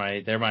fun. They're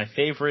my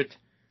favorite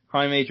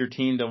high major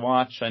team to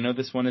watch. I know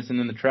this one isn't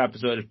in the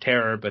trapezoid of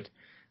terror, but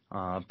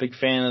big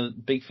fan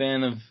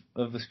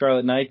of the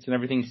Scarlet Knights and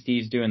everything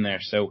Steve's doing there.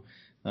 So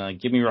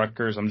give me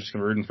Rutgers. I'm just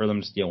rooting for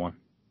them to steal one.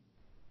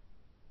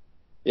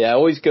 Yeah, I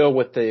always go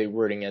with the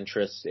rooting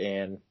interest,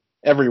 and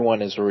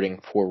everyone is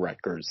rooting for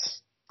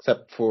Rutgers,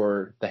 except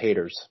for the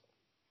haters,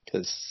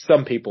 because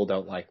some people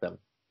don't like them.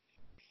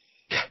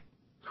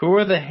 Who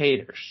are the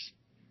haters?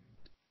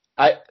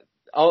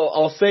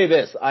 I'll say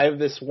this. I have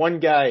this one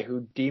guy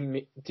who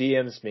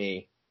DMs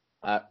me,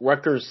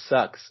 Rutgers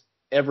sucks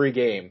every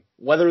game,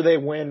 whether they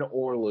win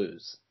or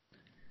lose.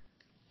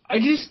 I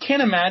just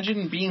can't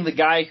imagine being the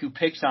guy who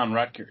picks on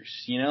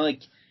Rutgers. You know,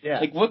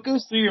 like what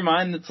goes through your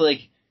mind that's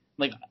like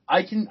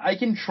I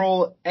can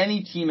troll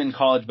any team in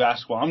college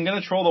basketball. I'm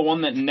gonna troll the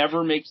one that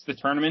never makes the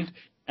tournament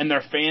and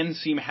their fans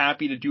seem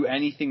happy to do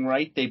anything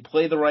right. They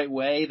play the right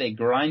way, they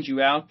grind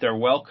you out, they're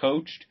well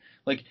coached.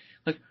 Like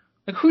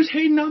who's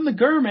hating on the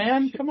GUR,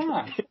 man? Come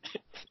on.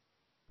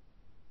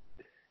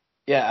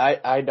 Yeah,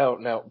 I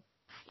don't know.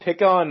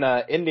 Pick on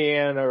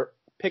Indiana or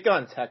pick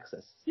on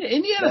Texas. Yeah,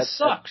 Indiana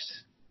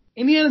sucks.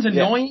 Indiana's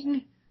annoying. Yeah.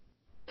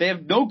 They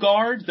have no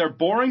guards. They're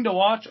boring to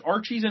watch.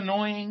 Archie's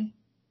annoying.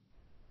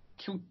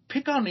 Can we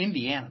pick on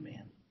Indiana,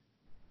 man?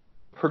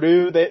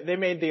 Purdue, they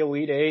made the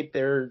Elite Eight.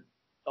 They're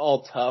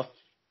all tough,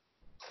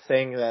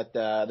 saying that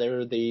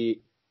they're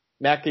the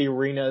Mackey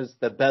Arena's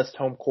the best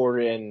home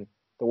court in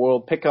the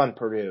world. Pick on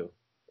Purdue.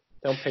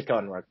 Don't pick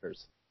on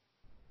Rutgers.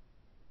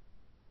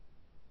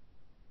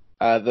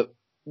 The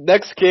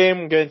next game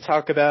I'm going to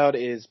talk about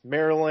is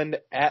Maryland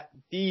at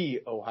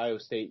the Ohio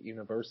State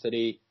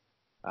University.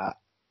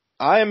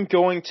 I'm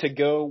going to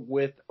go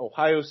with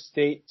Ohio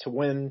State to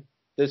win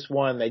this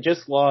one. They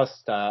just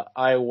lost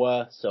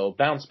Iowa, so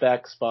bounce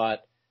back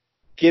spot.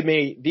 Give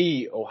me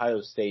the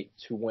Ohio State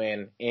to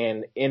win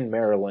and in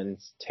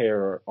Maryland's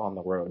terror on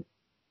the road.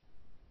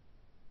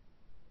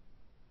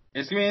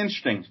 It's going to be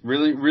interesting.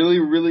 Really, really,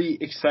 really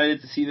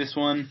excited to see this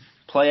one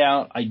play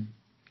out. I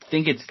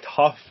think it's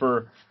tough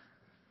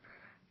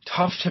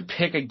to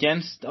pick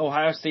against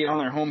Ohio State on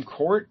their home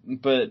court,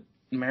 but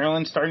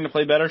Maryland's starting to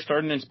play better,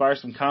 starting to inspire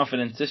some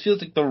confidence. This feels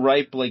like the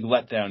ripe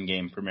letdown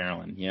game for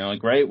Maryland. You know,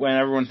 right when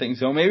everyone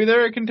thinks, oh, maybe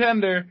they're a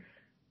contender.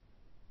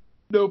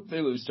 Nope,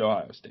 they lose to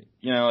Ohio State.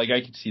 You know, I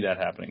could see that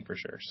happening for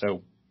sure.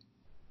 So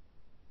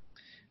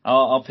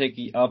I'll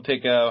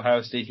pick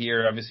Ohio State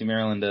here. Obviously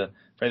Maryland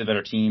probably the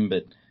better team,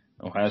 but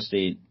Ohio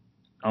State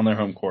on their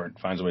home court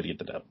finds a way to get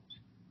the dub.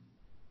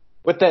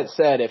 With that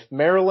said, if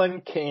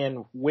Maryland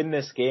can win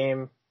this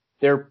game,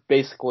 they're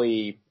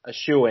basically a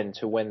shoo-in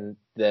to win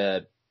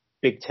the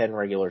Big Ten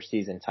regular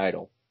season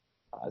title.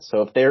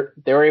 So if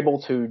they're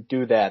able to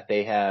do that,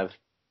 they have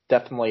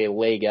definitely a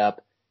leg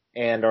up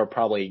and are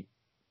probably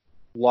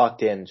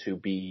locked in to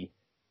be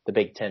the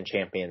Big Ten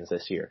champions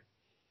this year.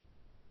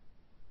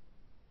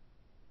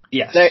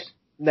 Yes.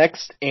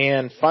 Next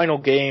and final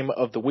game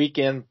of the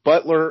weekend,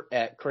 Butler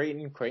at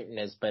Creighton. Creighton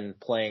has been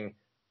playing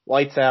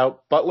lights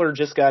out. Butler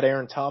just got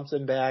Aaron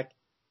Thompson back.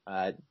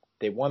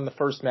 They won the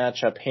first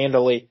matchup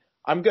handily.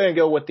 I'm going to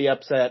go with the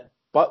upset.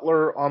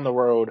 Butler on the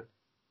road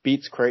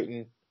beats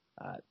Creighton.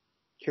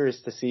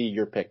 Curious to see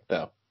your pick,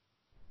 though.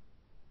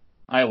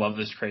 I love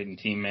this Creighton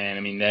team, man. I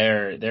mean,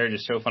 they're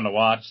just so fun to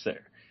watch.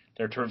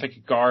 They're terrific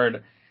at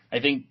guard. I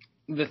think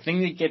the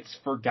thing that gets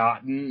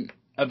forgotten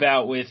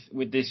about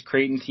with this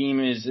Creighton team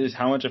is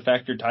how much a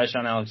factor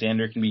Tyshawn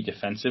Alexander can be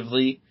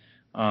defensively,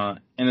 and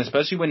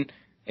especially when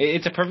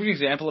it's a perfect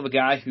example of a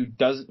guy who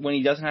when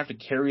he doesn't have to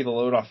carry the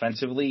load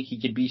offensively, he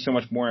could be so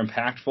much more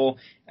impactful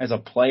as a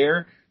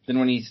player than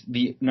when he's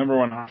the number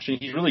one option.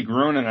 He's really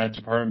grown in that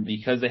department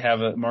because they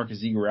have a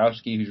Marcus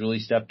Zagorowski who's really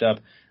stepped up.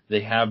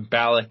 They have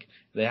Ballack.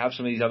 They have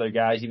some of these other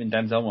guys. Even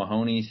Denzel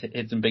Mahoney's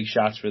hit some big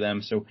shots for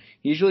them. So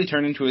he's really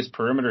turned into his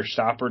perimeter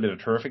stopper. Did a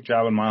terrific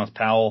job on Miles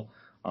Powell.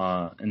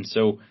 And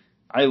so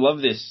I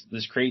love this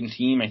Creighton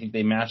team. I think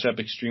they match up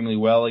extremely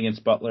well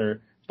against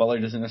Butler. Butler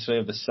doesn't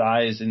necessarily have the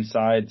size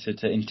inside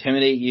to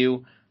intimidate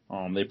you.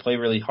 They play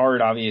really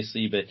hard,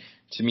 obviously, but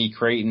to me,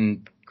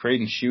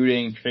 Creighton's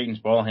shooting, Creighton's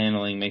ball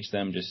handling makes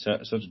them just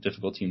such a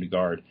difficult team to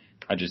guard.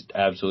 I just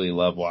absolutely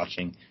love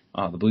watching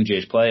the Blue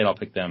Jays play, and I'll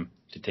pick them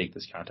to take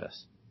this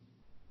contest.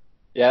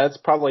 Yeah, that's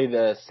probably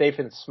the safe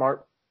and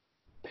smart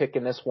pick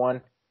in this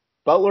one.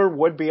 Butler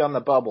would be on the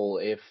bubble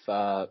if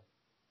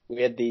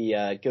we had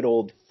the good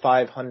old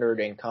 500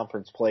 in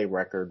conference play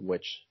record,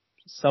 which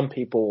some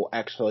people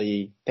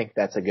actually think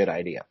that's a good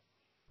idea.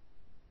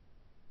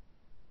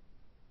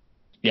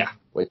 Yeah.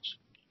 Which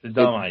it's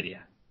a dumb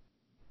idea.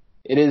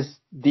 It is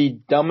the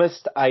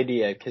dumbest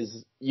idea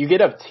because you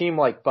get a team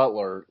like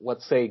Butler,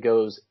 let's say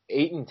goes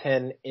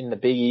 8-10 in the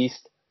Big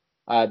East,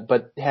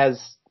 but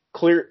has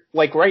clear,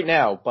 like right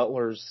now,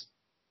 Butler's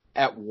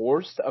at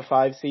worst a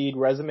 5 seed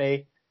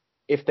resume.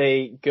 If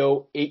they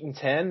go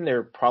 8-10,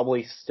 they're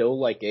probably still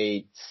like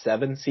a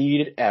 7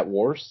 seed at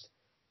worst.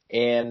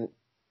 And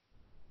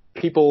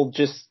people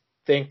just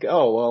think,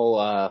 oh,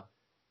 well,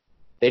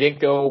 they didn't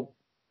go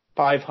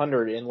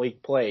 500 in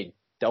league play.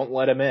 Don't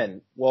let them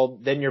in. Well,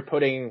 then you're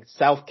putting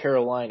South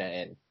Carolina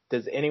in.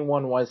 Does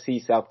anyone want to see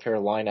South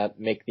Carolina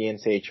make the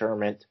NCAA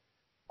tournament?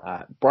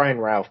 Brian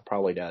Ralph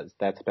probably does.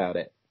 That's about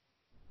it.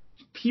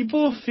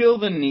 People feel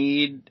the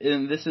need,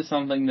 and this is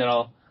something that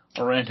I'll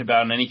rant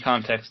about in any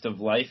context of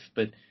life,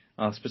 but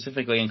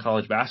specifically in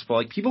college basketball.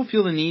 Like, people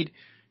feel the need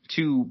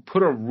to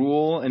put a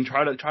rule and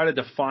try to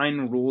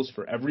define rules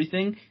for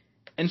everything,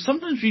 and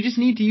sometimes we just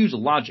need to use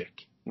logic,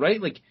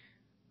 right? Like,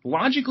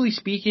 logically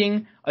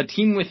speaking, a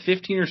team with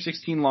 15 or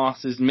 16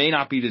 losses may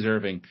not be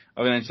deserving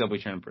of an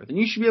NCAA tournament berth. And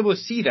you should be able to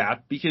see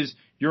that because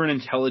you're an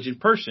intelligent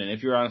person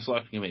if you're on a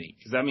selection committee.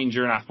 Because that means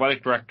you're an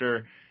athletic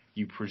director.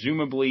 You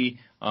presumably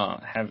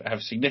have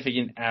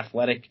significant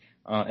athletic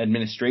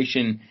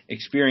administration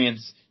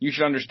experience. You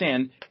should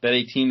understand that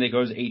a team that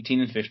goes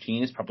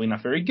 18-15 is probably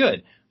not very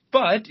good.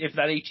 But if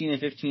that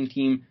 18-15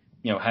 team,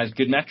 has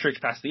good metrics,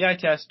 pass the eye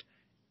test,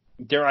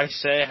 dare I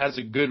say, has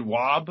a good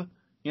WOB,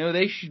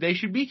 they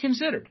should be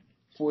considered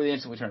for the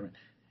NCAA tournament.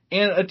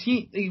 And a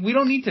team, we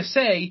don't need to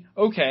say,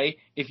 okay,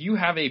 if you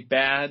have a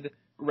bad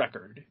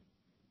record,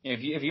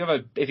 if you have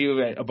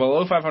a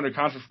below 500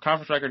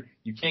 conference record,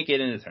 you can't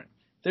get into the tournament.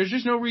 There's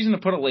just no reason to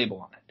put a label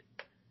on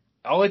it.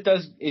 All it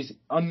does is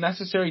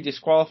unnecessarily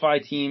disqualify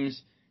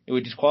teams. It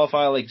would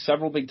disqualify like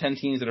several Big Ten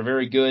teams that are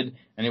very good,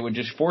 and it would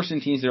just force in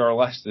teams that are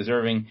less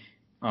deserving.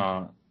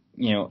 I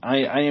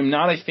am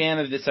not a fan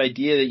of this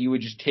idea that you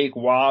would just take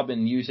WOB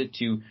and use it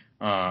to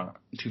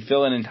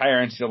fill an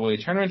entire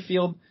NCAA tournament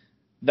field.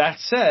 That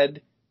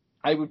said,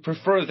 I would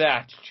prefer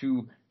that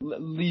to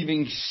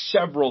leaving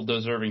several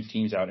deserving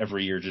teams out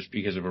every year just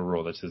because of a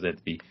rule that says they have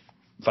to be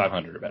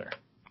 500 or better.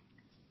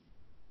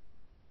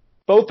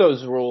 Both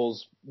those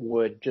rules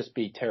would just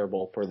be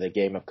terrible for the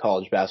game of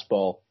college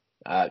basketball.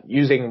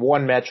 Using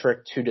one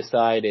metric to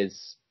decide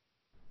is,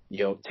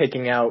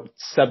 taking out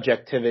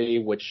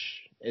subjectivity,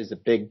 which is a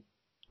big,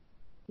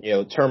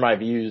 term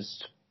I've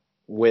used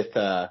with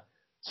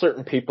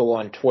certain people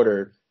on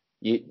Twitter.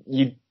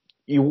 You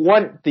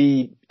want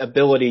the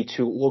ability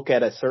to look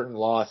at a certain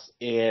loss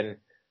and,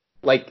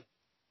 like,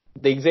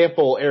 the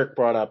example Eric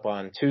brought up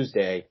on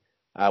Tuesday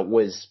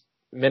was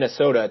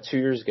Minnesota 2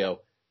 years ago.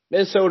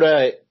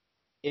 Minnesota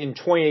in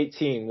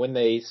 2018, when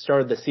they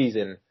started the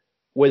season,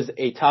 was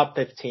a top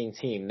 15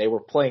 team. They were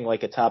playing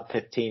like a top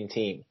 15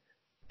 team.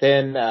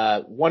 Then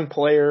one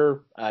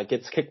player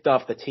gets kicked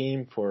off the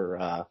team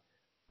for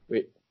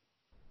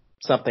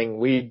something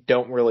we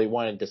don't really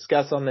want to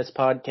discuss on this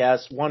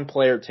podcast. One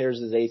player tears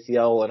his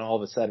ACL, and all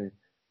of a sudden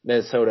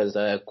Minnesota's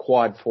a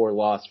quad 4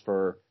 loss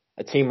for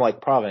a team like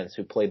Providence,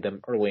 who played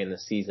them early in the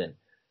season.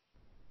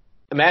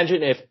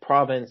 Imagine if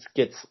Providence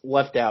gets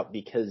left out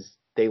because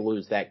they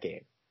lose that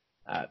game.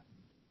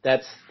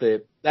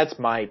 That's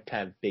my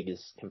kind of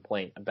biggest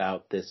complaint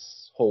about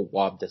this whole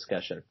WOB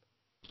discussion.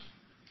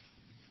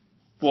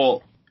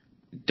 Well,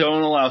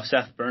 don't allow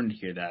Seth Byrne to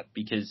hear that,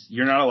 because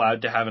you're not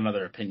allowed to have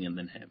another opinion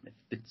than him.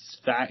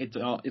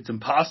 It's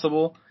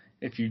impossible.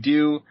 If you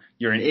do,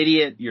 you're an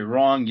idiot. You're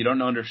wrong. You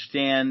don't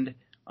understand.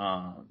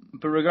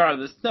 But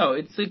regardless, no,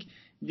 it's like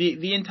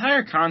the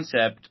entire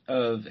concept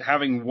of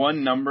having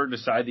one number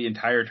decide the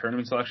entire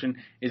tournament selection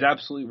is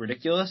absolutely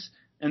ridiculous.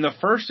 And the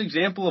first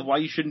example of why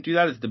you shouldn't do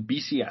that is the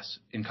BCS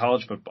in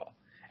college football.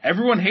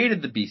 Everyone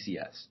hated the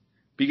BCS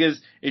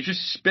because it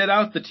just spit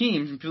out the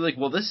teams and people like,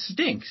 well, this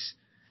stinks.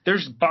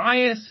 There's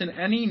bias in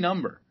any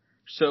number.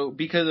 So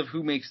because of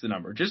who makes the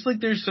number, just like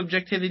there's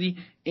subjectivity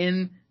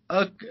in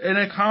a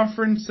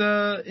conference,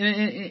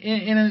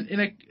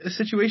 in a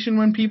situation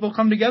when people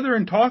come together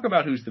and talk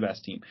about who's the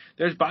best team.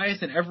 There's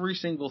bias in every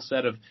single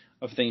set of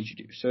things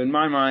you do. So in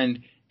my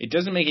mind, it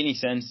doesn't make any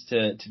sense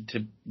to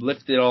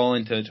lift it all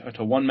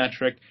into one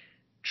metric.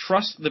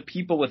 Trust the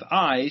people with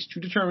eyes to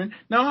determine.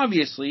 Now,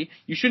 obviously,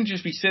 you shouldn't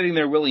just be sitting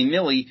there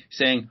willy-nilly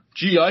saying,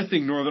 gee, I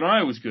think Northern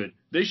Iowa's good.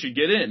 They should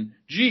get in.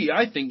 Gee,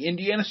 I think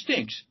Indiana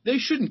stinks. They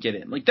shouldn't get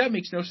in. Like, that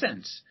makes no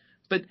sense.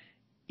 But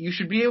you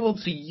should be able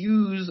to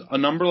use a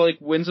number like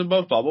wins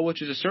above bubble,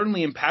 which is a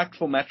certainly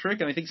impactful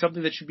metric, and I think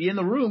something that should be in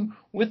the room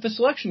with the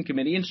selection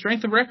committee, and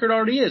strength of record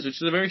already is, which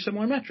is a very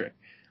similar metric.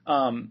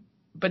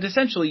 but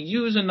essentially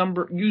use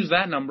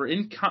that number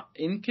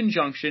in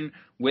conjunction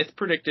with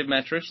predictive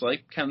metrics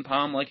like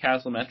KenPom, like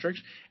Haslametrics,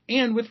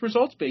 and with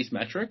results-based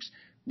metrics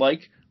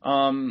like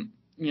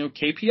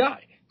KPI.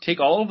 Take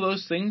all of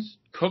those things,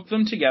 cook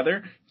them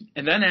together,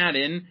 and then add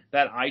in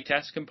that eye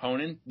test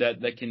component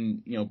that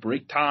can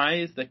break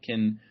ties, that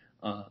can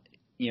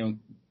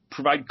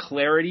provide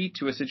clarity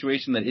to a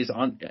situation that is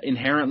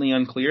inherently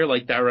unclear,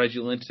 like that Reggie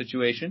Lynch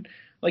situation.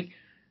 Like,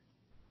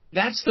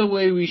 that's the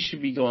way we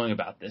should be going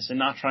about this, and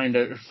not trying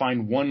to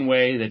find one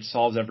way that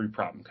solves every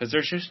problem, because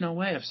there's just no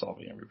way of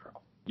solving every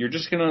problem.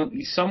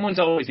 Someone's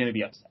always gonna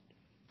be upset.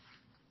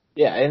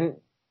 Yeah, and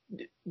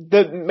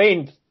the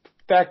main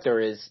factor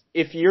is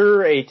if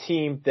you're a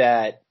team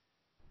that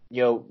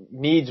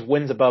needs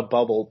wins above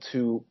bubble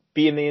to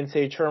be in the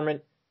NCAA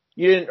tournament,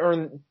 you didn't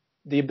earn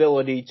the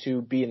ability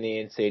to be in the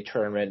NCAA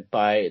tournament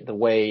by the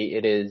way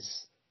it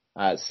is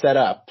set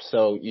up.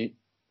 So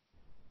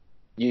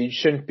you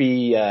shouldn't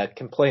be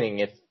complaining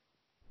if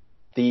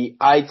the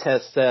eye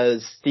test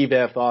says Stephen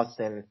F.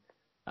 Austin,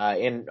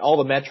 and all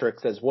the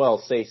metrics as well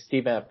say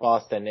Stephen F.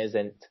 Austin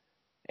isn't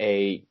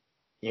a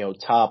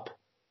top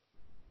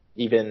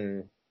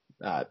even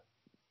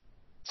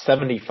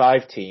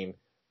 75 team,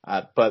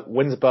 but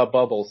wins above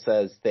bubble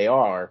says they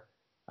are.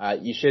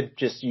 You should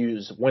just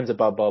use wins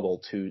above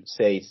bubble to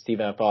say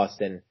Stephen F.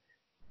 Austin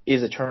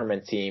is a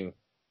tournament team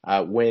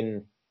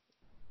when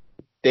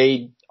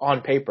they,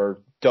 on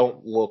paper,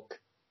 don't look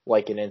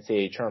like an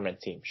NCAA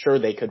tournament team. Sure,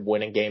 they could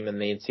win a game in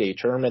the NCAA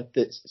tournament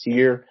this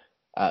year,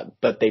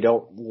 but they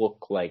don't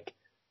look like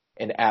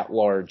an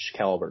at-large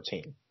caliber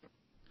team.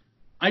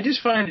 I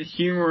just find it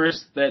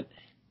humorous that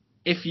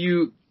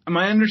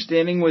my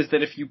understanding was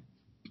that if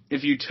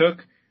you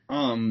took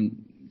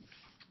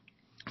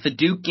the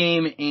Duke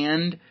game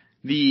and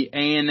the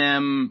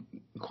A&M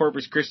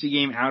Corpus Christi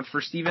game out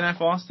for Stephen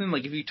F. Austin,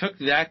 like if you took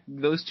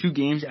those two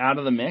games out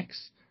of the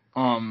mix,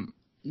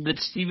 that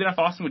Stephen F.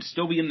 Austin would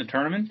still be in the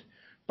tournament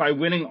by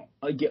winning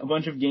a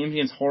bunch of games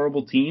against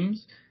horrible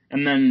teams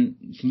and then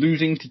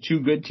losing to two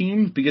good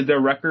teams, because their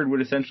record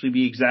would essentially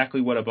be exactly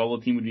what a bubble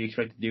team would be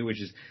expected to do,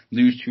 which is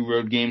lose two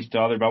road games to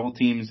other bubble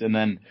teams and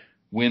then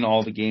win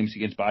all the games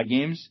against bye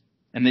games.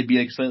 And they'd be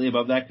like slightly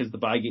above that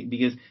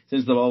because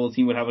since the bubble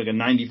team would have like a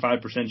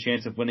 95%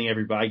 chance of winning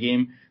every bye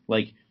game,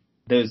 like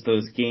those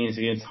games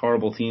against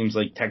horrible teams,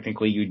 like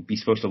technically you'd be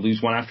supposed to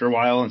lose one after a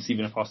while, and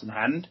Stephen F. Austin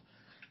hadn't.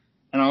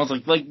 And I was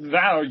like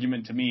that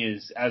argument to me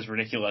is as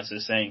ridiculous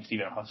as saying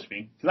Stephen F. Austin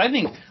being, because I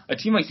think a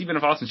team like Stephen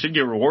F. Austin should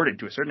get rewarded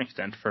to a certain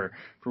extent for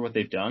what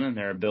they've done and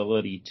their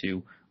ability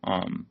to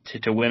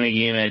win a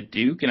game at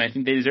Duke, and I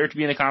think they deserve to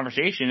be in the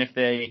conversation if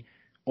they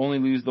only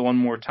lose the one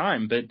more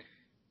time. But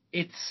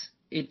it's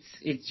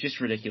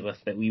just ridiculous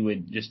that we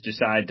would just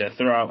decide to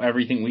throw out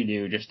everything we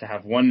do just to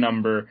have one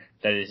number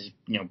that is,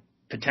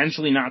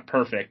 potentially not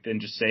perfect and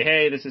just say,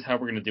 hey, this is how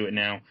we're going to do it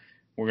now.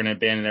 We're going to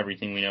abandon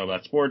everything we know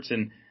about sports.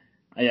 And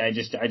I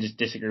just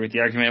disagree with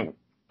the argument.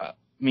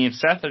 Me and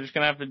Seth are just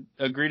going to have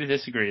to agree to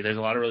disagree. There's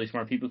a lot of really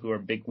smart people who are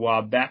big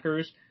WAB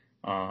backers,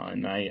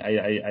 and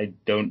I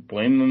don't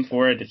blame them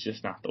for it. It's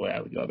just not the way I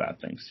would go about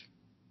things.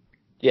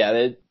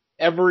 Yeah,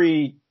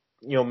 every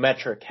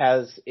metric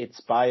has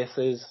its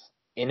biases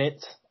in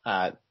it.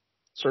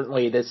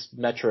 Certainly this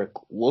metric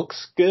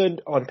looks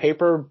good on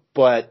paper,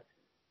 but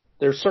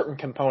there's certain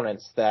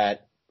components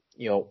that,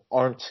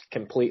 aren't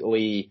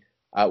completely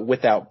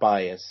without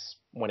bias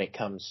when it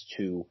comes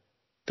to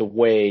the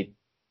way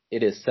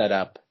it is set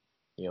up,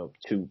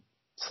 to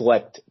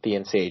select the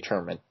NCAA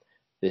tournament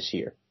this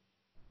year.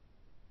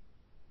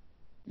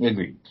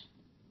 Agreed.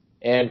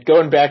 And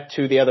going back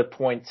to the other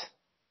point,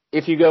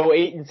 if you go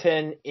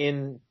 8-10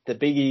 in the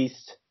Big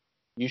East,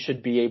 you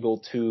should be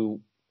able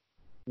to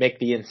make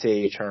the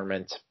NCAA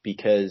tournament,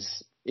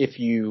 because if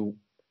you,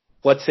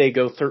 let's say,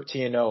 go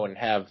 13-0 and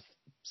have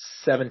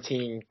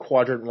 17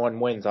 quadrant one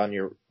wins on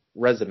your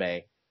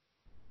resume,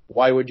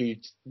 why would you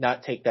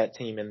not take that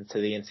team into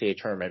the NCAA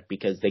tournament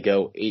because they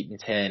go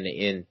 8-10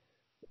 in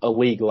a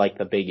league like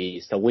the Big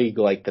East, a league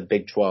like the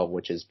Big 12,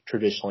 which has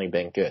traditionally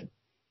been good?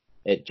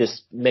 It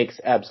just makes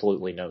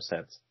absolutely no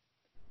sense.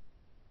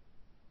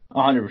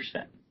 100%.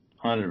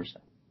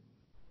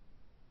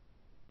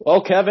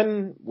 Well,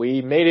 Kevin,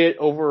 we made it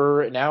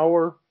over an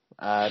hour.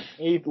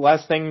 Any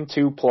last thing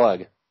to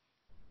plug?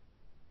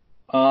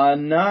 No,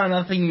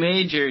 nothing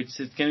major. It's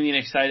going to be an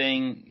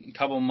exciting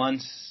couple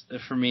months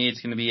for me.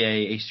 It's going to be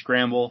a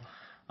scramble.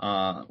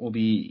 We'll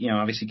be,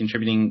 obviously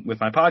contributing with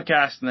my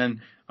podcast, and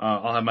then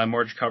I'll have my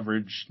March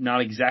coverage.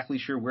 Not exactly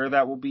sure where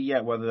that will be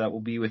yet, whether that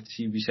will be with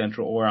CB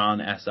Central or on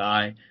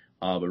SI.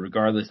 But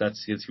regardless,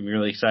 it's going to be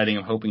really exciting.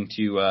 I'm hoping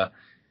to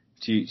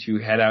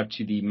head out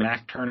to the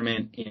MAC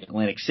tournament in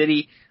Atlantic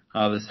City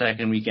the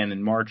second weekend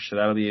in March. So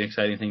that'll be an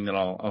exciting thing that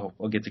I'll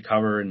get to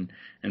cover and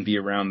be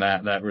around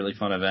that really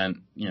fun event.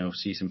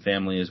 See some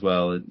family as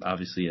well.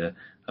 Obviously a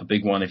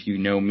big one. If you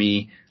know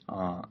me,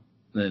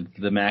 the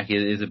MAC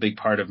is a big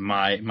part of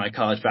my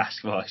college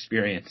basketball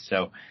experience.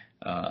 So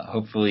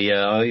Hopefully,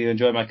 you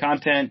enjoy my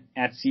content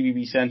at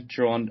CBB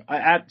Central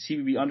at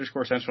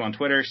CBB_Central on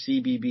Twitter,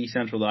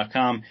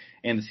 CBBCentral.com,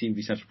 and the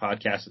CBB Central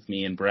podcast with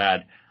me and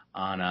Brad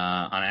on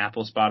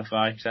Apple,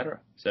 Spotify, etc.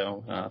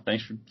 So,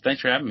 thanks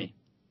for having me.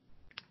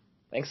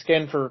 Thanks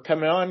again for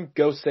coming on.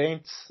 Go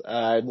Saints.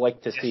 I'd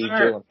like to see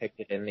Jalen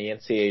Pickett in the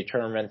NCAA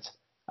tournament,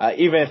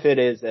 even if it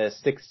is a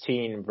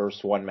 16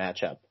 versus 1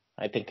 matchup.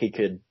 I think he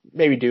could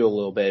maybe do a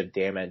little bit of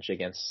damage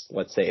against,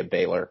 let's say, a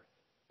Baylor,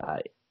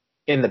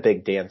 in the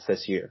Big Dance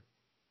this year.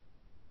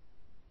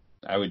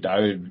 I would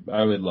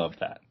love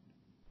that.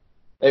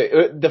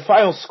 The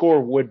final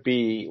score would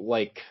be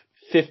like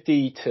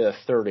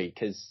 50-30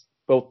 because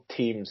both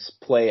teams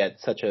play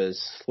at such a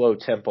slow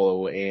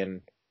tempo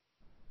and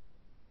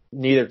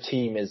neither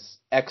team is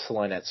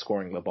excellent at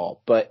scoring the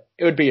ball. But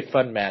it would be a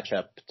fun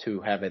matchup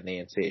to have in the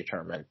NCAA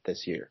tournament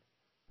this year.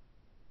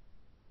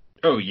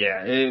 Oh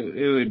yeah,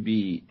 it would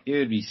be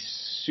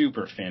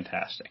super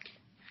fantastic.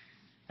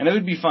 And it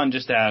would be fun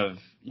just to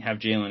have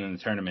Jalen in the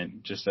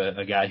tournament, just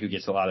a guy who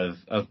gets a lot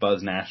of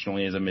buzz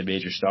nationally as a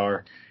mid-major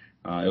star.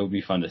 It would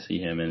be fun to see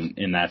him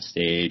in that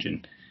stage,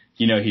 and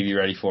he'd be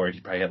ready for it.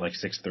 He'd probably have like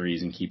 6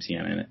 threes and keep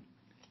Siena in it.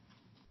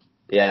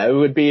 Yeah, it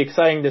would be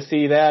exciting to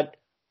see that.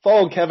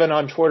 Follow Kevin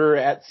on Twitter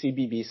at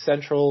CBB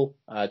Central.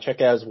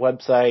 Check out his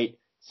website,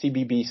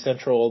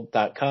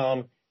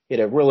 cbbcentral.com. He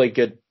had a really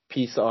good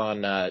piece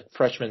on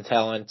freshman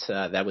talent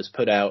that was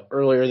put out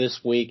earlier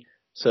this week.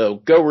 So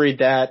go read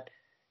that.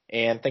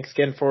 And thanks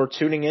again for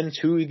tuning in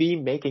to the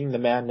Making the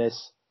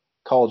Madness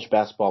College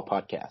Basketball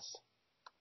Podcast.